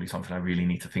 this is probably something I really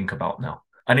need to think about now.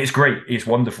 And it's great, it's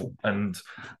wonderful. And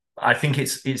I think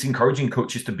it's encouraging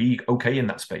coaches to be okay in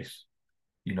that space.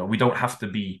 We don't have to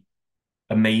be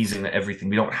amazing at everything.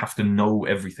 We don't have to know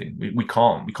everything. We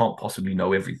can't possibly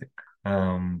know everything.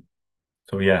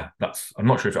 So yeah, I'm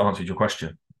not sure if it answered your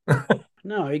question.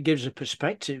 No, it gives a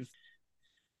perspective.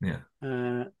 Yeah.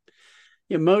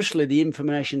 Mostly the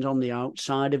information's on the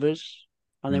outside of us.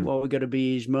 I think what we've got to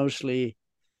be is mostly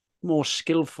more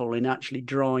skillful in actually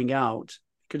drawing out,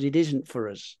 because it isn't for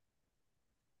us.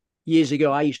 Years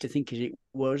ago, I used to think it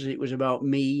was about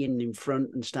me and in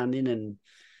front and standing,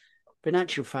 but in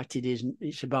actual fact, it isn't.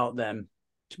 It's about them.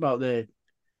 It's about the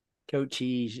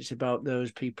coaches. It's about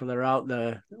those people that are out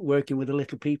there working with the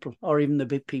little people or even the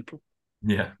big people.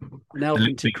 Yeah. And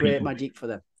helping to create magic for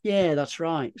them. Yeah, that's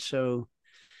right. So,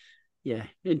 yeah,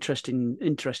 interesting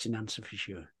answer for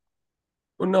sure.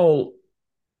 Well, Noel,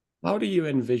 how do you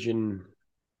envision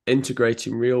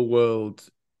integrating real-world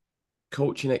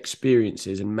coaching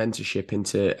experiences and mentorship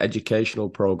into educational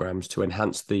programs to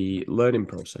enhance the learning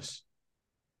process?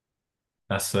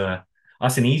 That's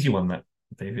an easy one, that.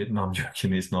 David. No, I'm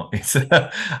joking. It's not.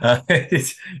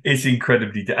 It's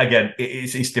incredibly again.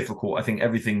 It's difficult. I think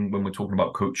everything when we're talking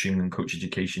about coaching and coach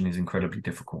education is incredibly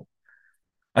difficult.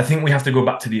 I think we have to go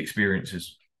back to the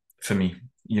experiences. For me,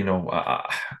 that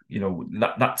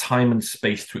time and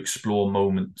space to explore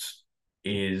moments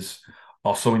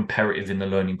are so imperative in the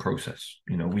learning process.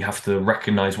 We have to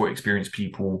recognize what experience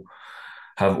people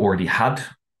have already had,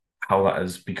 how that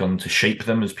has begun to shape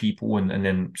them as people and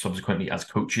then subsequently as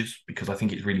coaches, because I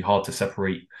think it's really hard to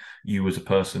separate you as a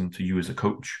person to you as a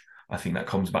coach. I think that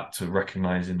comes back to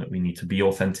recognizing that we need to be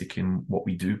authentic in what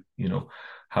we do.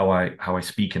 How I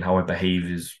speak and how I behave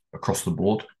is across the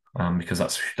board, because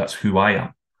that's who I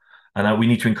am. And we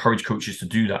need to encourage coaches to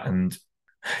do that and,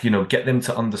 get them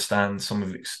to understand some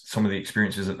of the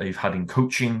experiences that they've had in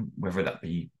coaching, whether that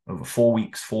be over 4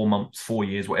 weeks, 4 months, 4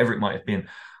 years, whatever it might have been,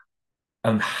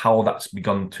 and how that's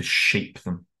begun to shape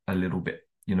them a little bit.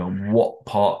 What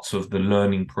parts of the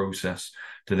learning process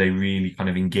do they really kind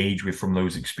of engage with from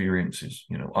those experiences?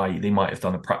 They might have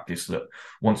done a practice that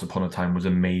once upon a time was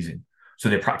amazing. So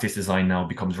their practice design now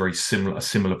becomes a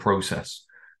similar process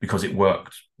because it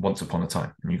worked once upon a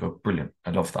time. And you go, brilliant,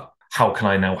 I love that. How can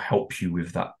I now help you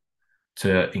with that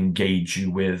to engage you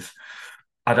with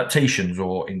adaptations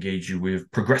or engage you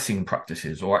with progressing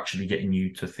practices or actually getting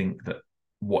you to think that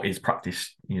what is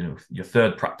practice, your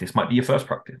third practice might be your first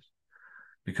practice,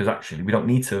 because actually we don't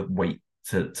need to wait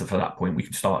to for that point. We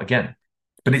can start again.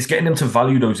 But it's getting them to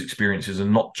value those experiences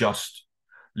and not just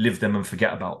live them and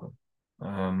forget about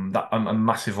them. That I'm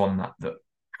massive on that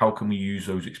how can we use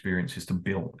those experiences to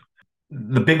build?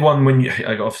 The big one,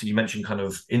 obviously you mentioned kind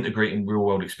of integrating real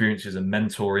world experiences and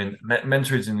mentoring.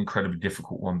 Mentoring is an incredibly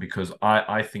difficult one because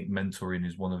I think mentoring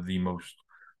is one of the most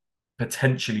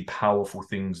potentially powerful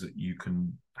things that you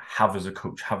can have as a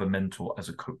coach, have a mentor as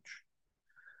a coach.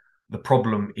 The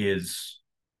problem is,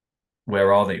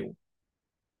 where are they all?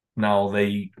 Now,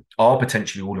 they are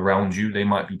potentially all around you. They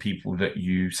might be people that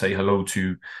you say hello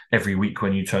to every week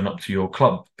when you turn up to your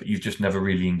club, but you've just never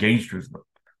really engaged with them.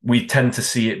 We tend to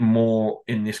see it more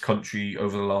in this country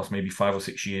over the last maybe 5 or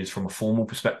 6 years from a formal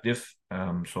perspective.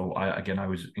 So I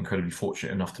was incredibly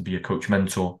fortunate enough to be a coach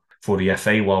mentor for the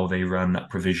FA while they ran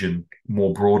that provision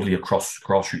more broadly across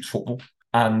grassroots football.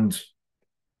 And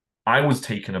I was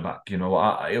taken aback.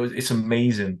 It's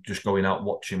amazing just going out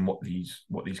watching what these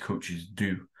coaches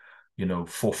do,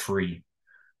 for free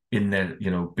in their,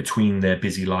 between their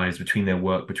busy lives, between their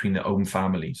work, between their own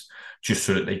families, just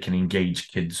so that they can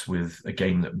engage kids with a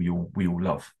game that we all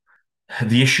love.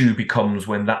 The issue becomes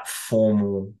when that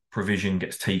formal provision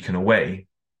gets taken away,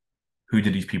 who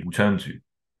do these people turn to?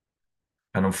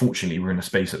 And unfortunately, we're in a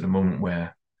space at the moment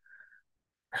where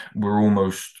we're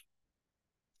almost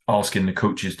asking the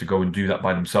coaches to go and do that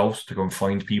by themselves, to go and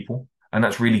find people. And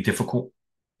that's really difficult.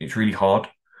 It's really hard.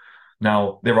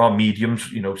 Now, there are mediums,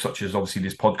 such as obviously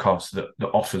this podcast that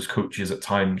offers coaches at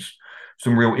times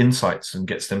some real insights and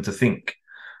gets them to think.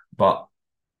 But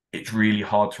it's really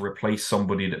hard to replace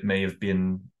somebody that may have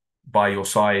been by your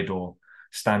side or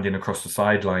standing across the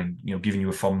sideline, giving you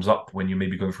a thumbs up when you may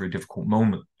be going through a difficult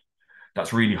moment.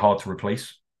 That's really hard to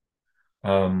replace.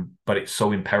 But it's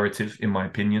so imperative, in my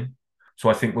opinion. So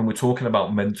I think when we're talking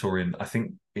about mentoring, I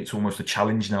think it's almost a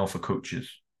challenge now for coaches,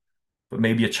 but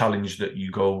maybe a challenge that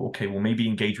you go, okay, well, maybe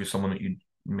engage with someone that you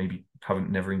maybe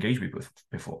haven't never engaged with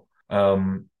before.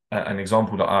 An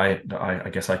example that I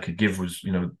guess I could give was,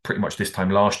 pretty much this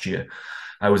time last year,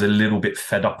 I was a little bit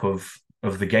fed up of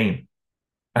the game.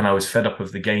 And I was fed up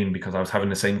of the game because I was having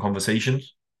the same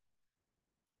conversations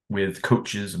with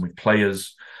coaches and with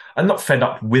players, and not fed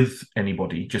up with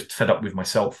anybody, just fed up with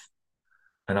myself.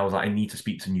 And I was like, I need to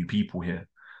speak to new people here.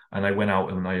 And I went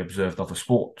out and I observed other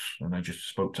sports and I just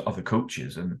spoke to other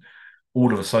coaches. And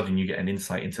all of a sudden you get an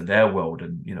insight into their world.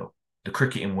 And, the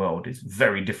cricketing world is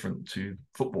very different to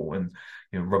football. And,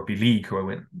 rugby league, who I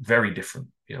went, very different.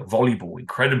 Volleyball,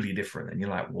 incredibly different. And you're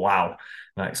like, wow,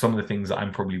 like some of the things that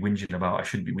I'm probably whinging about, I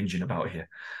shouldn't be whinging about here.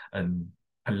 And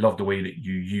I love the way that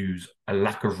you use a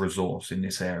lack of resource in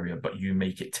this area, but you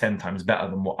make it 10 times better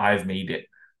than what I've made it,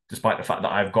 despite the fact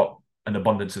that I've got an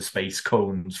abundance of space,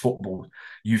 cones, football.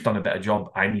 You've done a better job.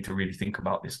 I need to really think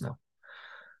about this now.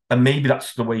 And maybe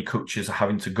that's the way coaches are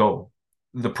having to go.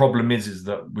 The problem is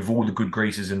that with all the good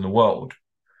graces in the world,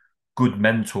 good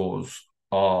mentors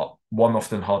are, one,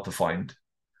 often hard to find,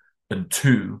 and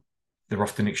two, they're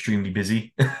often extremely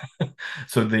busy.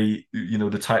 So the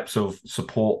types of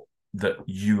support that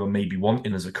you are maybe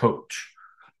wanting as a coach,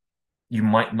 you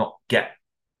might not get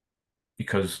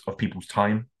because of people's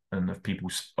time and of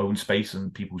people's own space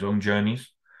and people's own journeys.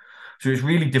 So it's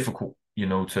really difficult,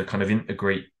 to kind of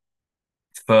integrate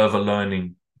further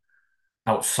learning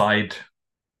outside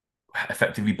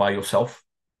effectively by yourself.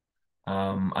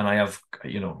 And I have,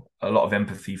 a lot of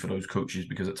empathy for those coaches,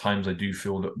 because at times I do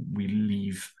feel that we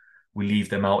leave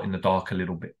them out in the dark a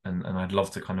little bit. And I'd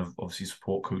love to kind of obviously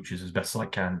support coaches as best as I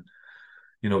can,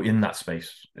 in that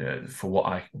space, for what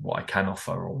I can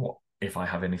offer, or what, if I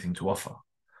have anything to offer.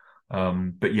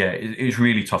 But yeah, it's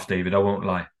really tough, David. I won't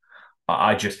lie.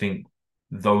 I just think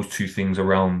those two things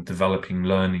around developing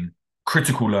learning,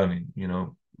 critical learning,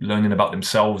 learning about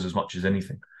themselves as much as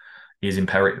anything, is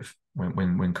imperative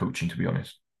when coaching, to be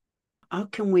honest. How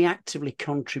can we actively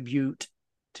contribute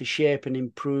to shape and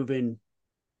improving,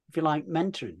 if you like,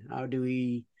 mentoring? How do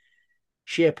we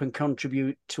shape and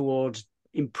contribute towards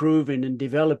improving and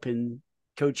developing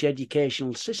coach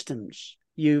educational systems?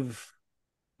 You've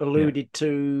alluded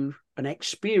to an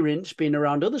experience being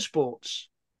around other sports,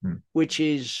 which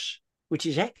is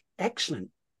excellent.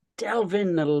 Delve in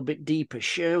a little bit deeper,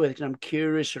 share with it. I'm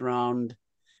curious around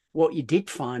what you did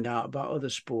find out about other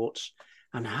sports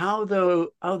and how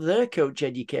their coach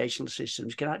educational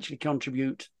systems can actually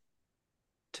contribute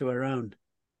to our own.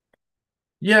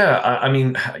 Yeah, I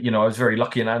mean, I was very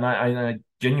lucky, and I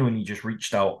genuinely just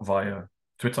reached out via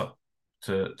Twitter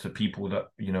to people that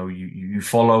you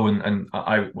follow, and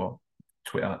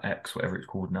Twitter, X, whatever it's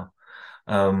called now.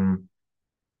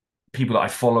 People that I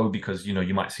follow, because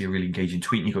you might see a really engaging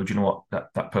tweet and you go, do you know what,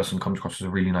 that person comes across as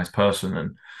a really nice person,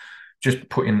 and just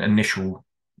putting initial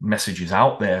messages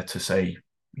out there to say,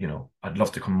 I'd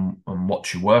love to come and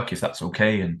watch your work if that's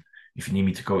okay, and if you need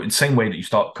me to go, in the same way that you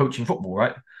start coaching football,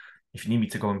 right? If you need me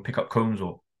to go and pick up cones,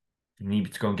 or you need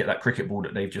me to go and get that cricket ball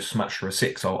that they've just smashed for a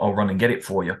six, I'll run and get it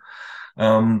for you.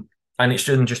 And it's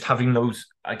just having those,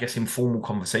 I guess, informal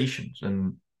conversations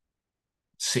and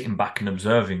sitting back and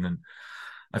observing. And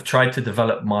I've tried to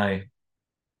develop my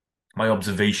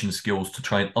observation skills to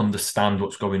try and understand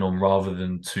what's going on, rather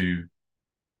than to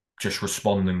just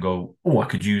respond and go, oh, I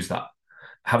could use that.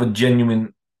 Have a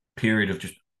genuine period of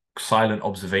just silent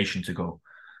observation to go,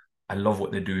 I love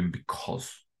what they're doing,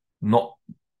 because, not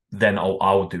then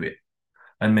I'll do it.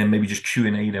 And then maybe just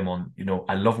Q&A them on,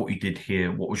 I love what you did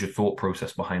here. What was your thought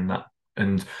process behind that?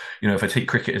 And, if I take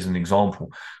cricket as an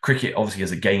example, cricket obviously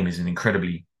as a game is an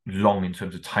incredibly long, in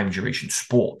terms of time duration,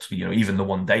 sport. Even the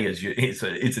one day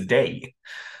it's a day.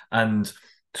 And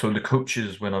so the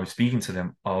coaches, when I was speaking to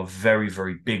them, are very,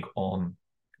 very big on,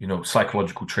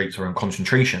 psychological traits around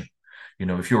concentration.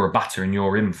 If you're a batter and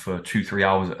you're in for 2-3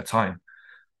 hours at a time,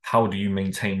 how do you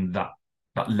maintain that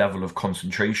level of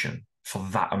concentration for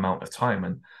that amount of time?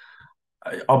 And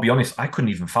I'll be honest, I couldn't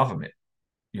even fathom it.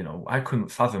 I couldn't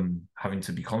fathom having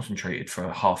to be concentrated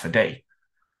for half a day,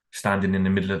 standing in the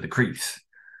middle of the crease,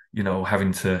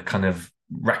 having to kind of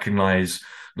recognize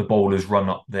the bowlers run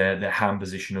up their hand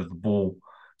position of the ball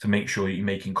to make sure you're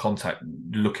making contact,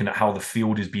 looking at how the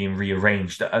field is being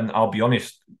rearranged. And I'll be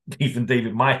honest, even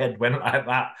David, my head went like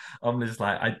that. I'm just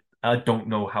like, I don't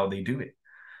know how they do it.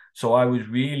 So I was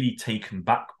really taken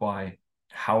back by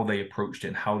how they approached it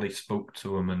and how they spoke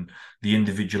to them, and the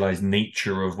individualized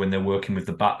nature of when they're working with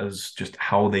the batters, just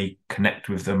how they connect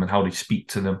with them and how they speak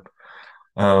to them.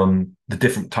 The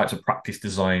different types of practice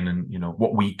design, and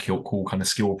what we call kind of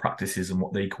skill practices and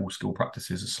what they call skill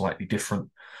practices are slightly different.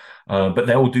 But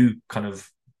they'll do kind of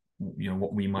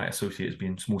what we might associate as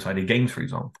being small-sided games, for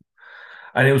example.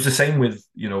 And it was the same with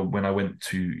when I went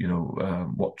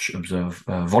to observe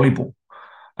volleyball.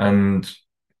 And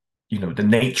the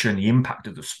nature and the impact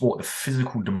of the sport, the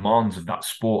physical demands of that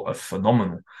sport are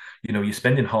phenomenal. You're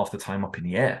spending half the time up in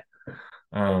the air.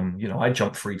 I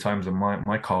jumped 3 times and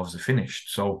my calves are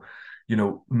finished. So,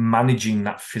 managing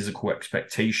that physical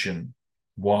expectation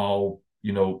while,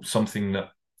 something that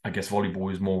I guess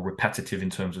volleyball is more repetitive in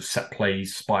terms of set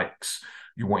plays, spikes,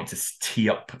 you're wanting to tee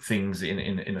up things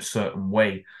in a certain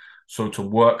way. So to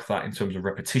work that in terms of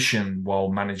repetition while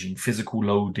managing physical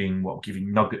loading, while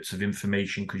giving nuggets of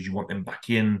information because you want them back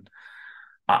in,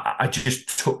 I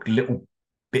just took little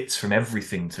bits from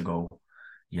everything to go,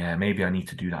 yeah, maybe I need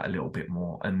to do that a little bit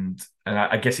more. And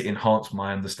I guess it enhanced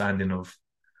my understanding of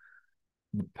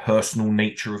the personal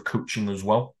nature of coaching as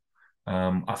well.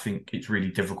 I think it's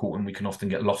really difficult, and we can often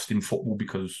get lost in football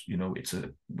because,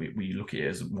 we look at it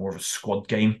as more of a squad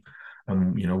game.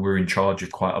 And, we're in charge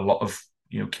of quite a lot of,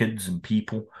 kids and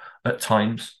people at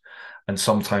times. And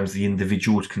sometimes the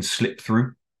individuals can slip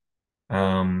through.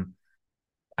 And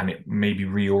it maybe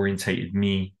reorientated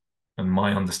me and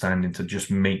my understanding to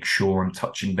just make sure I'm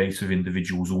touching base with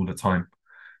individuals all the time,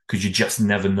 because you just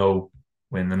never know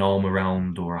when an arm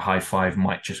around or a high five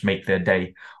might just make their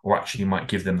day, or actually might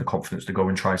give them the confidence to go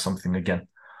and try something again.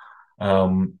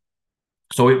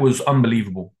 So it was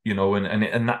unbelievable,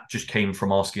 and that just came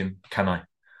from asking, can I?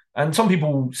 And some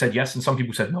people said yes, and some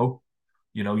people said no.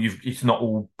 It's not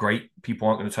all great. People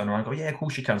aren't going to turn around and go, yeah, of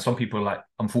course you can. Some people are like,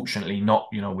 unfortunately not,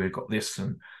 we've got this,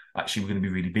 and actually we're going to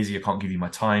be really busy. I can't give you my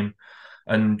time.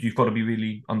 And you've got to be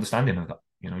really understanding of that.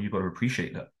 You've got to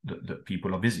appreciate that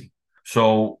people are busy.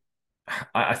 So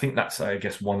I think that's, I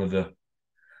guess, one of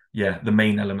the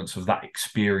main elements of that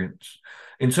experience.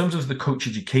 In terms of the coach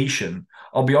education,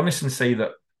 I'll be honest and say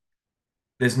that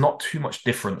there's not too much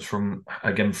difference from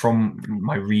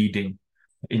my reading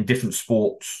in different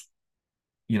sports.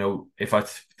 If I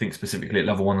think specifically at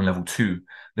level 1 and level 2,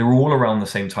 they were all around the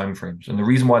same timeframes. And the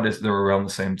reason why they're around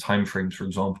the same timeframes, for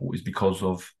example, is because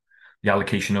of the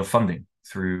allocation of funding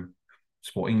through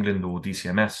Sport England or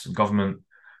DCMS and government,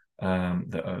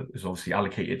 that is obviously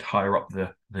allocated higher up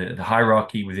the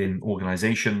hierarchy within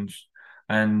organizations.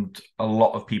 And a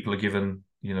lot of people are given,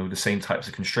 the same types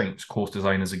of constraints. Course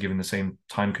designers are given the same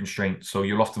time constraints. So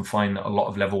you'll often find that a lot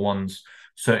of level 1s,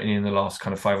 certainly in the last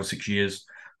kind of 5 or 6 years,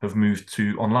 have moved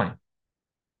to online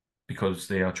because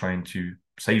they are trying to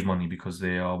save money, because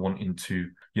they are wanting to,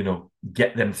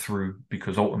 get them through,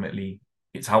 because ultimately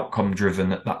it's outcome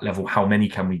driven at that level. How many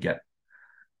can we get?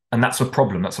 And that's a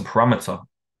problem. That's a parameter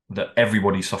that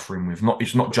everybody's suffering with.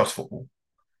 It's not just football.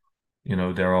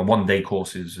 There are 1-day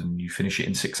courses and you finish it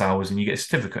in 6 hours and you get a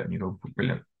certificate and you go,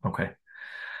 brilliant. Okay.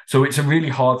 So it's a really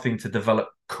hard thing to develop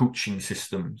coaching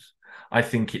systems. I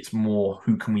think it's more,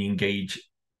 who can we engage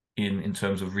in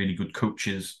terms of really good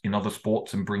coaches in other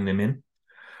sports and bring them in.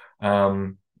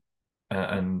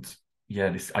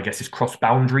 This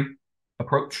cross-boundary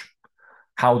approach.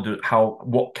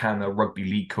 What can a rugby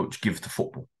league coach give to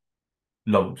football?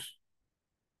 Loads,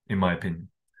 in my opinion.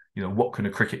 What can a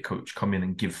cricket coach come in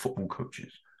and give football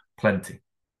coaches? Plenty.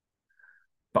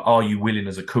 But are you willing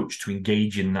as a coach to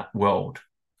engage in that world?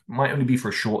 It might only be for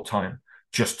a short time,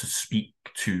 just to speak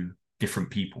to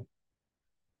different people.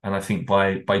 And I think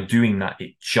by doing that,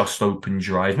 it just opens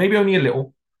your eyes, maybe only a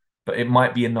little, but it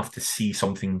might be enough to see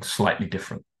something slightly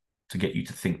different, to get you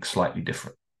to think slightly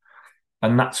different.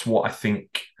 And that's what I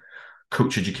think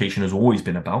coach education has always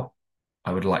been about.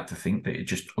 I would like to think that it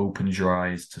just opens your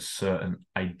eyes to certain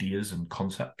ideas and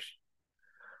concepts,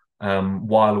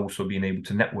 while also being able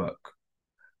to network.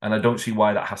 And I don't see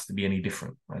why that has to be any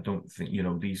different. I don't think,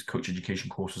 these coach education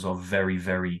courses are very,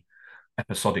 very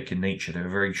episodic in nature. They're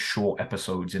very short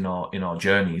episodes in our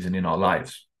journeys and in our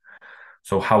lives.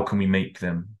 So how can we make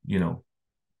them,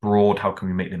 broad? How can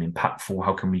we make them impactful?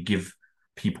 How can we give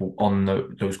people on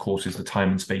those courses the time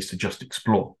and space to just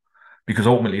explore? Because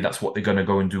ultimately that's what they're going to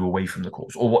go and do away from the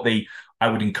course, or what I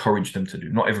would encourage them to do.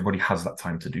 Not everybody has that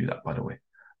time to do that, by the way.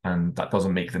 And that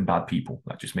doesn't make them bad people.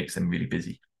 That just makes them really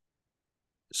busy.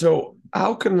 So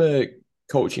how can the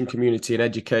coaching community and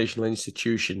educational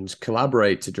institutions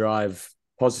collaborate to drive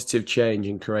positive change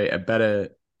and create a better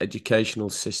educational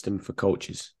system for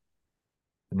coaches?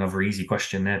 Another easy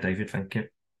question there, David. Thank you.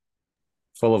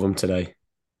 Full of them today.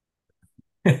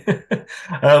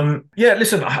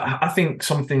 Listen, I think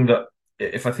something that,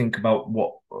 if I think about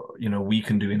what we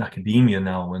can do in academia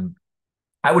now, and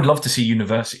I would love to see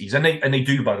universities, and they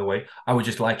do, by the way. I would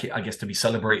just like it, I guess, to be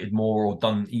celebrated more or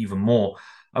done even more.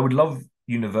 I would love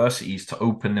universities to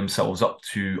open themselves up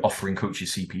to offering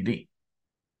coaches CPD.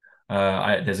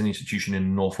 There's an institution in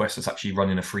the Northwest that's actually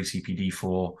running a free CPD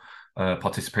for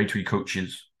participatory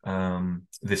coaches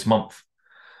this month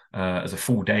as a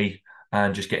full day,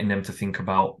 and just getting them to think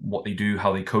about what they do,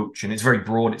 how they coach. And it's very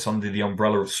broad. It's under the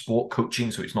umbrella of sport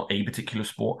coaching, so it's not a particular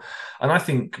sport. And I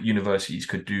think universities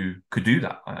could do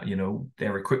that.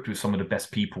 They're equipped with some of the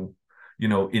best people,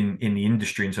 in the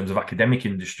industry, in terms of academic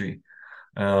industry,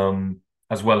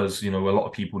 as well as, a lot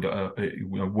of people that are,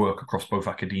 work across both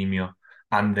academia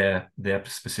and their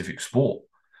specific sport.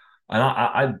 And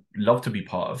I'd love to be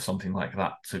part of something like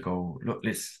that, to go, look,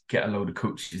 let's get a load of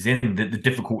coaches in. The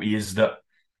difficulty is that,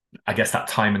 I guess, that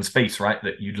time and space, right?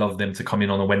 That you'd love them to come in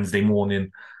on a Wednesday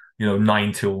morning,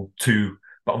 9 till 2.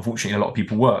 But unfortunately, a lot of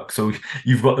people work. So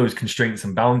you've got those constraints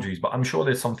and boundaries. But I'm sure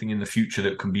there's something in the future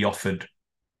that can be offered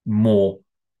more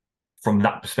from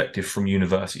that perspective from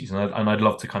universities. And I'd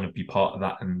love to kind of be part of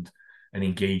that and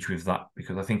engage with that,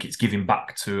 because I think it's giving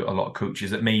back to a lot of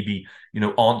coaches that maybe,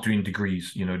 aren't doing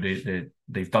degrees.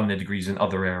 They've done their degrees in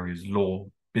other areas, law,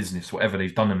 business, whatever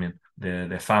they've done them in.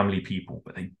 They're family people,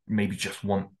 but they maybe just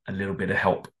want a little bit of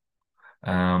help.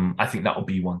 I think that will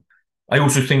be one. I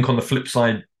also think on the flip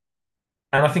side,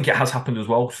 and I think it has happened as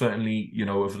well, certainly,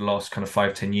 over the last kind of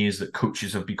 5-10 years, that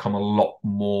coaches have become a lot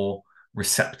more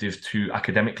receptive to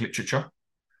academic literature,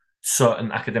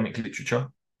 certain academic literature.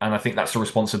 And I think that's the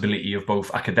responsibility of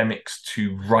both academics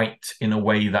to write in a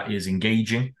way that is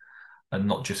engaging and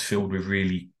not just filled with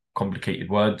really complicated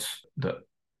words that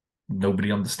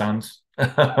nobody understands.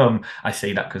 I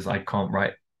say that because I can't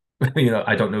write.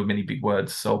 I don't know many big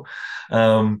words. So,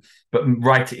 but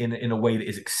write it in a way that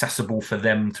is accessible for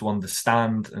them to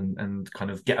understand and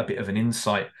kind of get a bit of an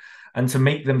insight, and to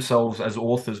make themselves as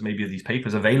authors maybe of these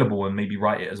papers available, and maybe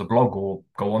write it as a blog or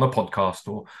go on a podcast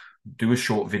or do a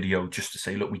short video just to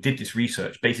say, look, we did this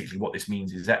research. Basically, what this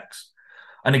means is X.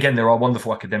 And again, there are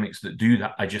wonderful academics that do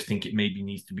that. I just think it maybe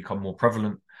needs to become more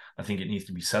prevalent. I think it needs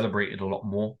to be celebrated a lot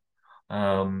more,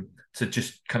 to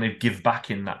just kind of give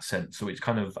back in that sense. So it's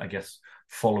kind of, I guess,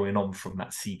 following on from that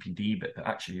CPD bit, that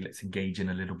actually let's engage in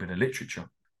a little bit of literature.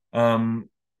 And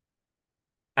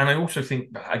I also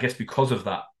think, I guess, because of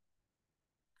that,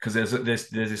 because there's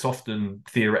this often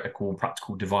theoretical and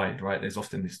practical divide, right? There's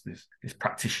often this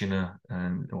practitioner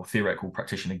or theoretical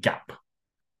practitioner gap.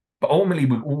 But ultimately,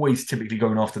 we're always typically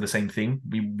going after the same thing.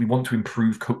 We want to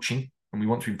improve coaching, and we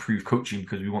want to improve coaching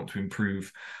because we want to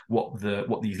improve what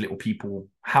these little people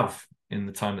have in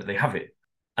the time that they have it.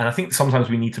 And I think sometimes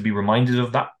we need to be reminded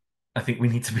of that. I think we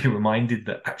need to be reminded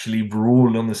that actually we're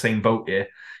all on the same boat here.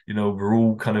 We're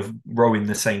all kind of rowing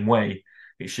the same way.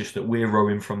 It's just that we're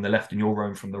rowing from the left and you're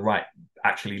rowing from the right.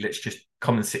 Actually, let's just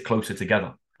come and sit closer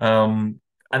together. And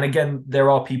again, there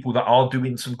are people that are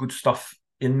doing some good stuff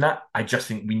in that. I just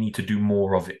think we need to do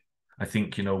more of it. I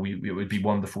think, it would be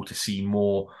wonderful to see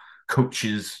more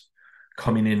coaches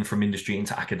coming in from industry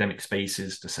into academic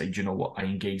spaces to say, do you know what, I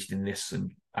engaged in this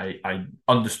and I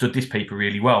understood this paper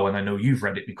really well, and I know you've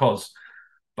read it because.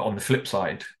 But on the flip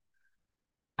side,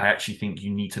 I actually think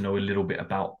you need to know a little bit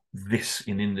about this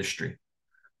in industry.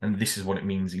 And this is what it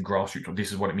means in grassroots, or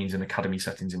this is what it means in academy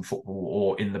settings in football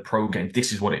or in the pro game.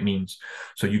 This is what it means.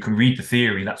 So you can read the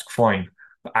theory, that's fine.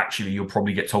 But actually, you'll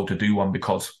probably get told to do one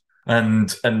because.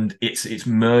 And it's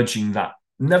merging that.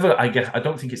 Never, I guess, I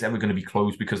don't think it's ever going to be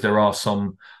closed, because there are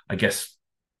some, I guess,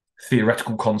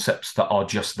 theoretical concepts that are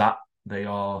just that. They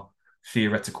are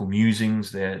theoretical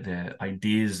musings. They're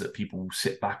ideas that people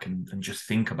sit back and just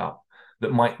think about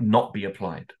that might not be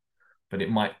applied, but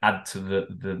it might add to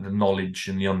the knowledge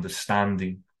and the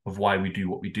understanding of why we do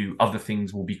what we do. Other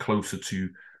things will be closer to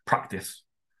practice,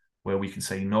 where we can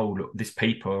say, no, look, this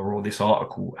paper or this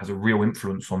article has a real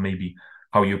influence on maybe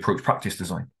how you approach practice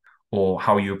design or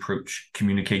how you approach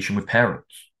communication with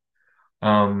parents.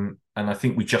 And I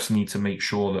think we just need to make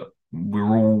sure that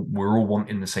we're all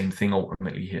wanting the same thing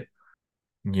ultimately here.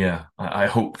 Yeah, I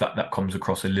hope that comes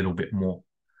across a little bit more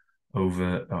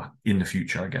over in the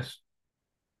future, I guess.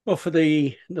 Well, for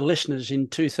the listeners, in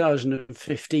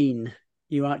 2015,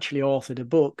 you actually authored a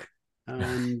book,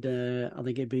 and I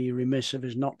think it'd be remiss of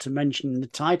us not to mention the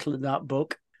title of that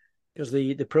book, because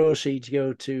the proceeds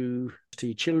go to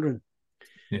your children.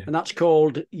 Yeah. And that's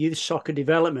called Youth Soccer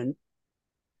Development,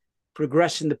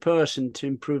 Progressing the Person to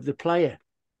Improve the Player.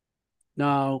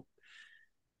 Now,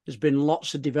 there's been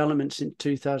lots of developments in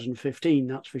 2015,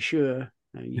 that's for sure.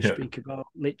 You speak about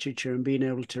literature and being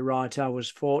able to write. I was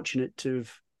fortunate to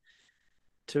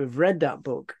have read that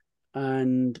book,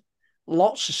 and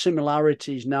lots of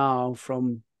similarities now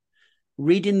from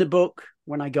reading the book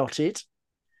when I got it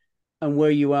and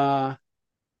where you are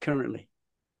currently.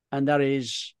 And that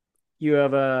is, you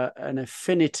have an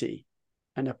affinity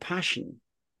and a passion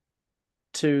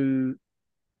to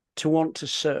want to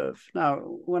serve. Now,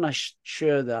 when I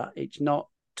share that, it's not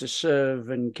to serve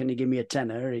and can you give me a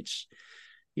tenner? It's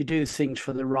you do things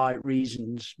for the right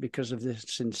reasons because of the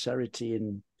sincerity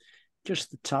and just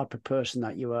the type of person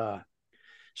that you are.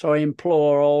 So I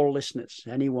implore all listeners,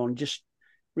 anyone, just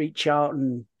reach out,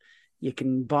 and you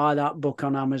can buy that book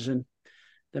on Amazon.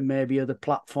 There may be other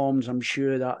platforms, I'm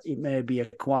sure, that it may be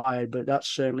acquired, but that's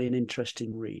certainly an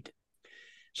interesting read.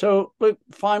 So, look,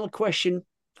 final question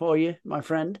for you, my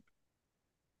friend.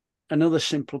 Another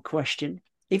simple question.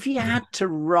 If you had to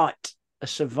write a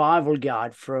survival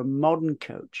guide for a modern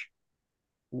coach,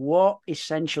 what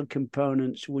essential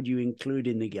components would you include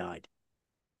in the guide?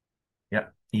 Yeah,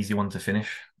 easy one to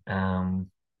finish.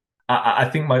 I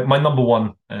think my number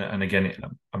one, and again,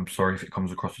 I'm sorry if it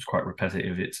comes across as quite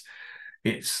repetitive.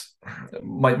 It's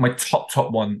my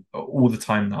top one all the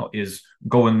time now is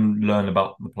go and learn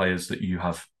about the players that you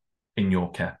have in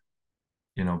your care.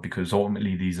 Because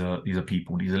ultimately these are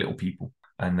people, these are little people,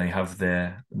 and they have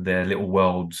their little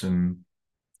worlds. And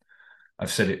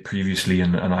I've said it previously,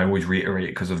 and I always reiterate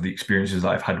it because of the experiences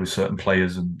that I've had with certain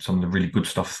players and some of the really good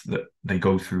stuff that they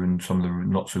go through and some of the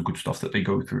not so good stuff that they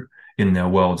go through in their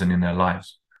worlds and in their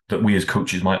lives, that we as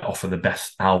coaches might offer the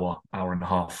best hour and a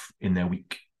half in their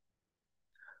week.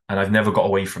 And I've never got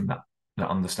away from that. that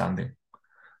understanding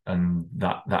and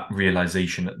that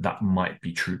realization that might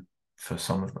be true for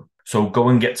some of them. So go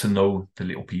and get to know the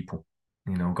little people,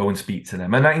 go and speak to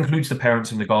them. And that includes the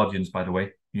parents and the guardians, by the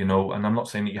way, and I'm not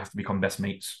saying that you have to become best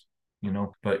mates,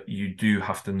 but you do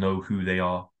have to know who they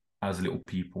are as little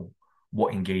people,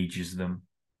 what engages them,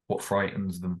 what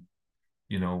frightens them,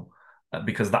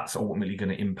 because that's ultimately going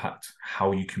to impact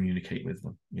how you communicate with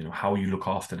them, how you look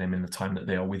after them in the time that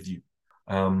they are with you.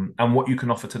 And what you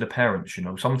can offer to the parents,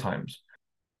 sometimes,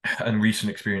 and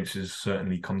recent experiences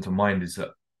certainly come to mind, is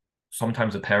that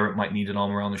sometimes a parent might need an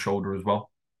arm around the shoulder as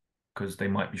well, because they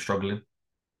might be struggling.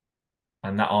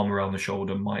 And that arm around the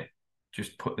shoulder might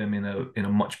just put them in a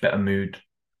much better mood.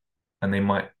 And they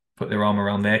might put their arm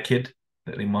around their kid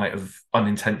that they might have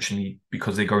unintentionally,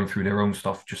 because they're going through their own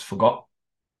stuff, just forgot.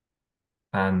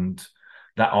 And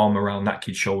that arm around that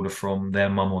kid's shoulder from their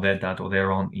mum or their dad or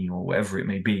their auntie or whatever it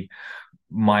may be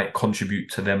might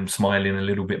contribute to them smiling a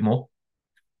little bit more.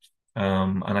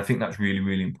 And I think that's really,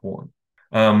 really important.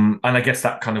 And I guess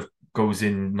that kind of goes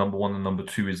in number one, and number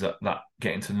two is that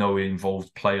getting to know an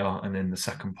involved player. And then the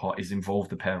second part is involve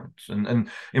the parents and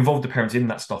involve the parents in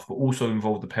that stuff, but also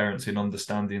involve the parents in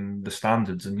understanding the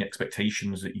standards and the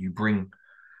expectations that you bring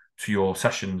to your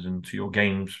sessions and to your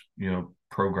games,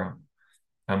 program,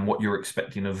 and what you're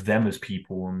expecting of them as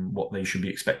people and what they should be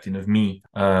expecting of me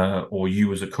or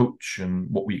you as a coach, and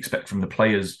what we expect from the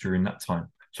players during that time.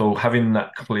 So having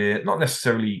that clear, not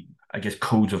necessarily, I guess,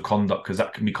 codes of conduct, because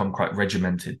that can become quite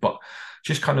regimented, but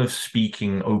just kind of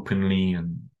speaking openly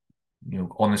and,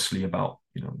 honestly about,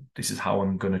 this is how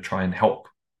I'm going to try and help.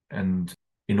 And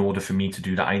in order for me to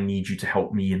do that, I need you to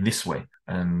help me in this way.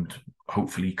 And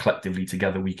hopefully collectively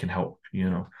together, we can help,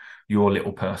 your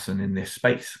little person in this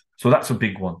space. So that's a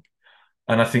big one.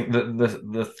 And I think that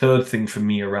the third thing for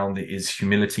me around it is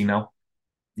humility now.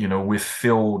 We're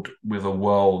filled with a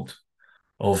world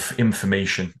of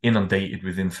information, inundated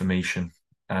with information.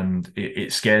 And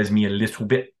it scares me a little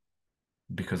bit,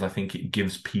 because I think it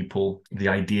gives people the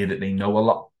idea that they know a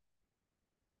lot.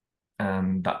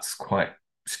 And that's quite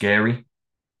scary.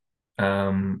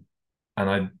 And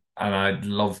I'd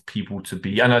love people to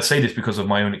be, and I say this because of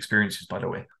my own experiences, by the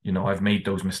way. I've made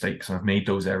those mistakes and I've made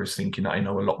those errors thinking that I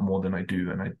know a lot more than I do.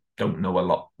 And I don't know a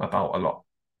lot about a lot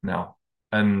now.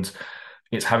 And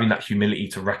it's having that humility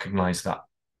to recognize that.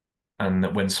 And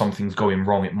that when something's going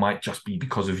wrong, it might just be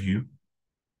because of you.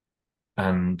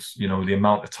 And, the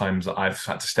amount of times that I've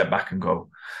had to step back and go,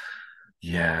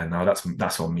 yeah, no,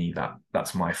 that's on me.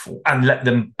 That's my fault. And let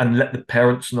the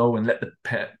parents know, and let the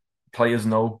players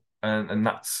know. And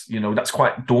that's, that's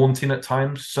quite daunting at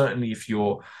times. Certainly if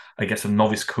you're, I guess, a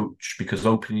novice coach, because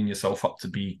opening yourself up to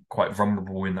be quite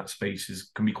vulnerable in that space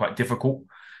can be quite difficult,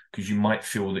 because you might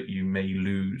feel that you may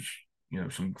lose,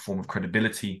 some form of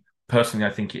credibility. Personally, I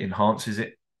think it enhances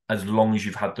it, as long as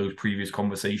you've had those previous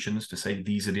conversations to say,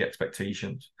 these are the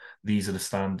expectations, these are the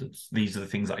standards, these are the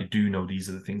things that I do know, these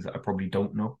are the things that I probably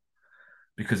don't know,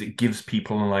 because it gives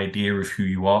people an idea of who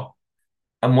you are.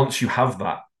 And once you have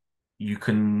that,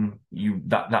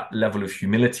 that level of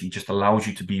humility just allows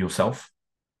you to be yourself.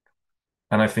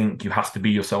 And I think you have to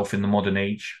be yourself in the modern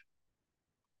age.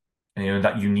 And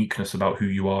that uniqueness about who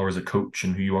you are as a coach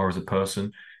and who you are as a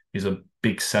person is a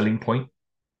big selling point.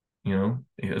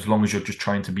 As long as you're just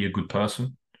trying to be a good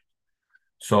person.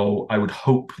 So I would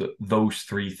hope that those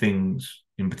three things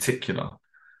in particular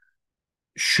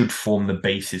should form the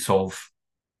basis of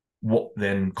what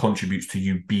then contributes to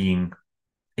you being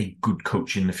a good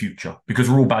coach in the future. Because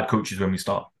we're all bad coaches when we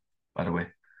start, by the way.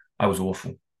 I was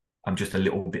awful. I'm just a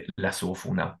little bit less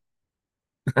awful now.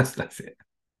 That's it.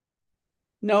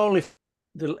 Noel, if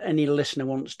any listener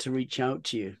wants to reach out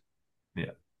to you,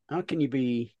 how can you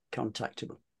be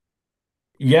contactable?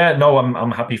 Yeah, no,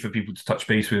 I'm happy for people to touch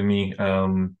base with me.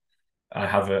 I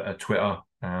have a Twitter.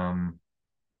 I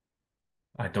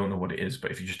don't know what it is,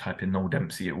 but if you just type in Noel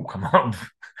Dempsey, it will come up.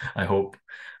 I hope.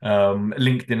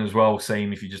 LinkedIn as well,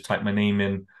 same. If you just type my name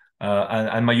in,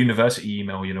 and my university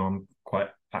email, I'm quite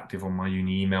active on my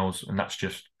uni emails, and that's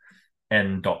just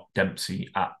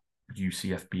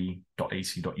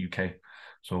n.dempsey@ucfb.ac.uk.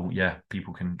 So yeah,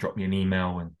 people can drop me an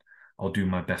email, and I'll do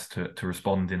my best to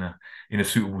respond in a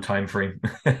suitable time frame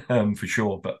for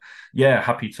sure. But yeah,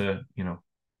 happy to,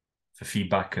 for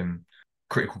feedback and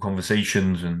critical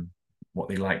conversations and what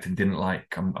they liked and didn't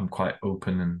like. I'm quite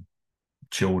open and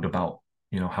chilled about,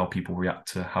 how people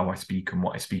react to how I speak and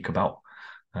what I speak about.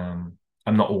 I'm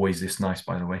not always this nice,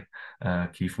 by the way,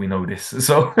 Keith, we know this.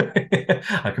 So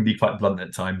I can be quite blunt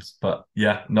at times, but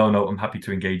yeah, no, I'm happy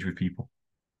to engage with people.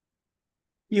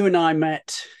 You and I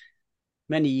met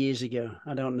many years ago.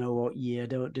 I don't know what year, I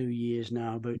don't do years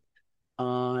now, but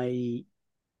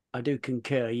I do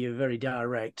concur. You're very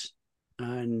direct,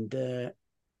 and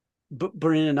but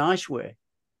in a nice way.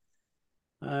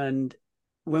 And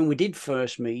when we did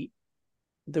first meet,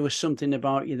 there was something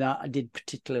about you that I did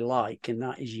particularly like, and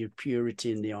that is your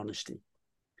purity and the honesty.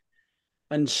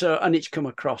 And it's come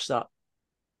across that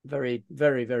very,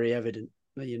 very, very evident.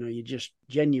 You're just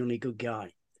genuinely good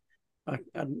guy. I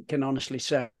can honestly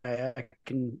say I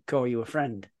can call you a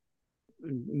friend.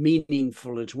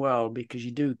 Meaningful as well, because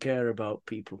you do care about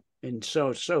people in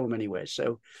so many ways.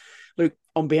 So, look,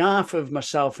 on behalf of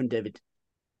myself and David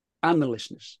and the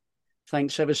listeners,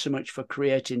 thanks ever so much for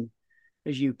creating,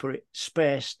 as you put it,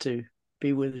 space to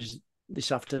be with us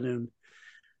this afternoon.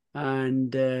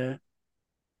 And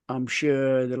I'm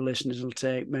sure the listeners will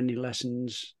take many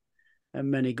lessons and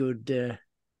many good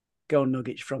gold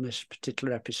nuggets from this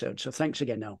particular episode. So thanks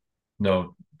again, Noel.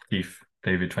 No, Keith,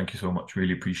 David, thank you so much.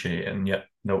 Really appreciate it. And yeah,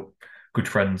 no, good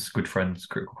friends,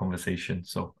 critical conversation.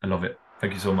 So I love it.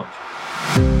 Thank you so much.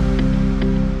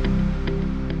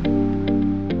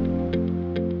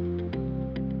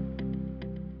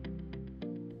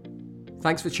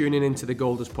 Thanks for tuning in to the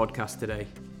Golders podcast today.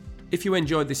 If you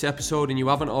enjoyed this episode and you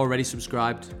haven't already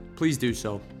subscribed, please do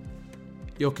so.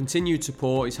 Your continued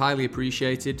support is highly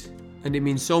appreciated, and it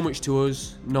means so much to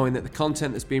us knowing that the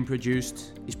content that's being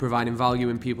produced is providing value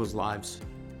in people's lives.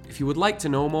 If you would like to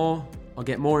know more or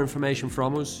get more information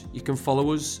from us, you can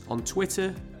follow us on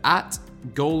Twitter at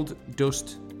Gold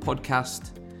Dust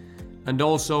Podcast, and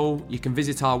also you can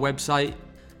visit our website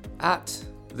at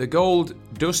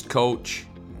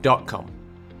thegolddustcoach.com.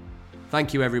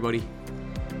 Thank you, everybody.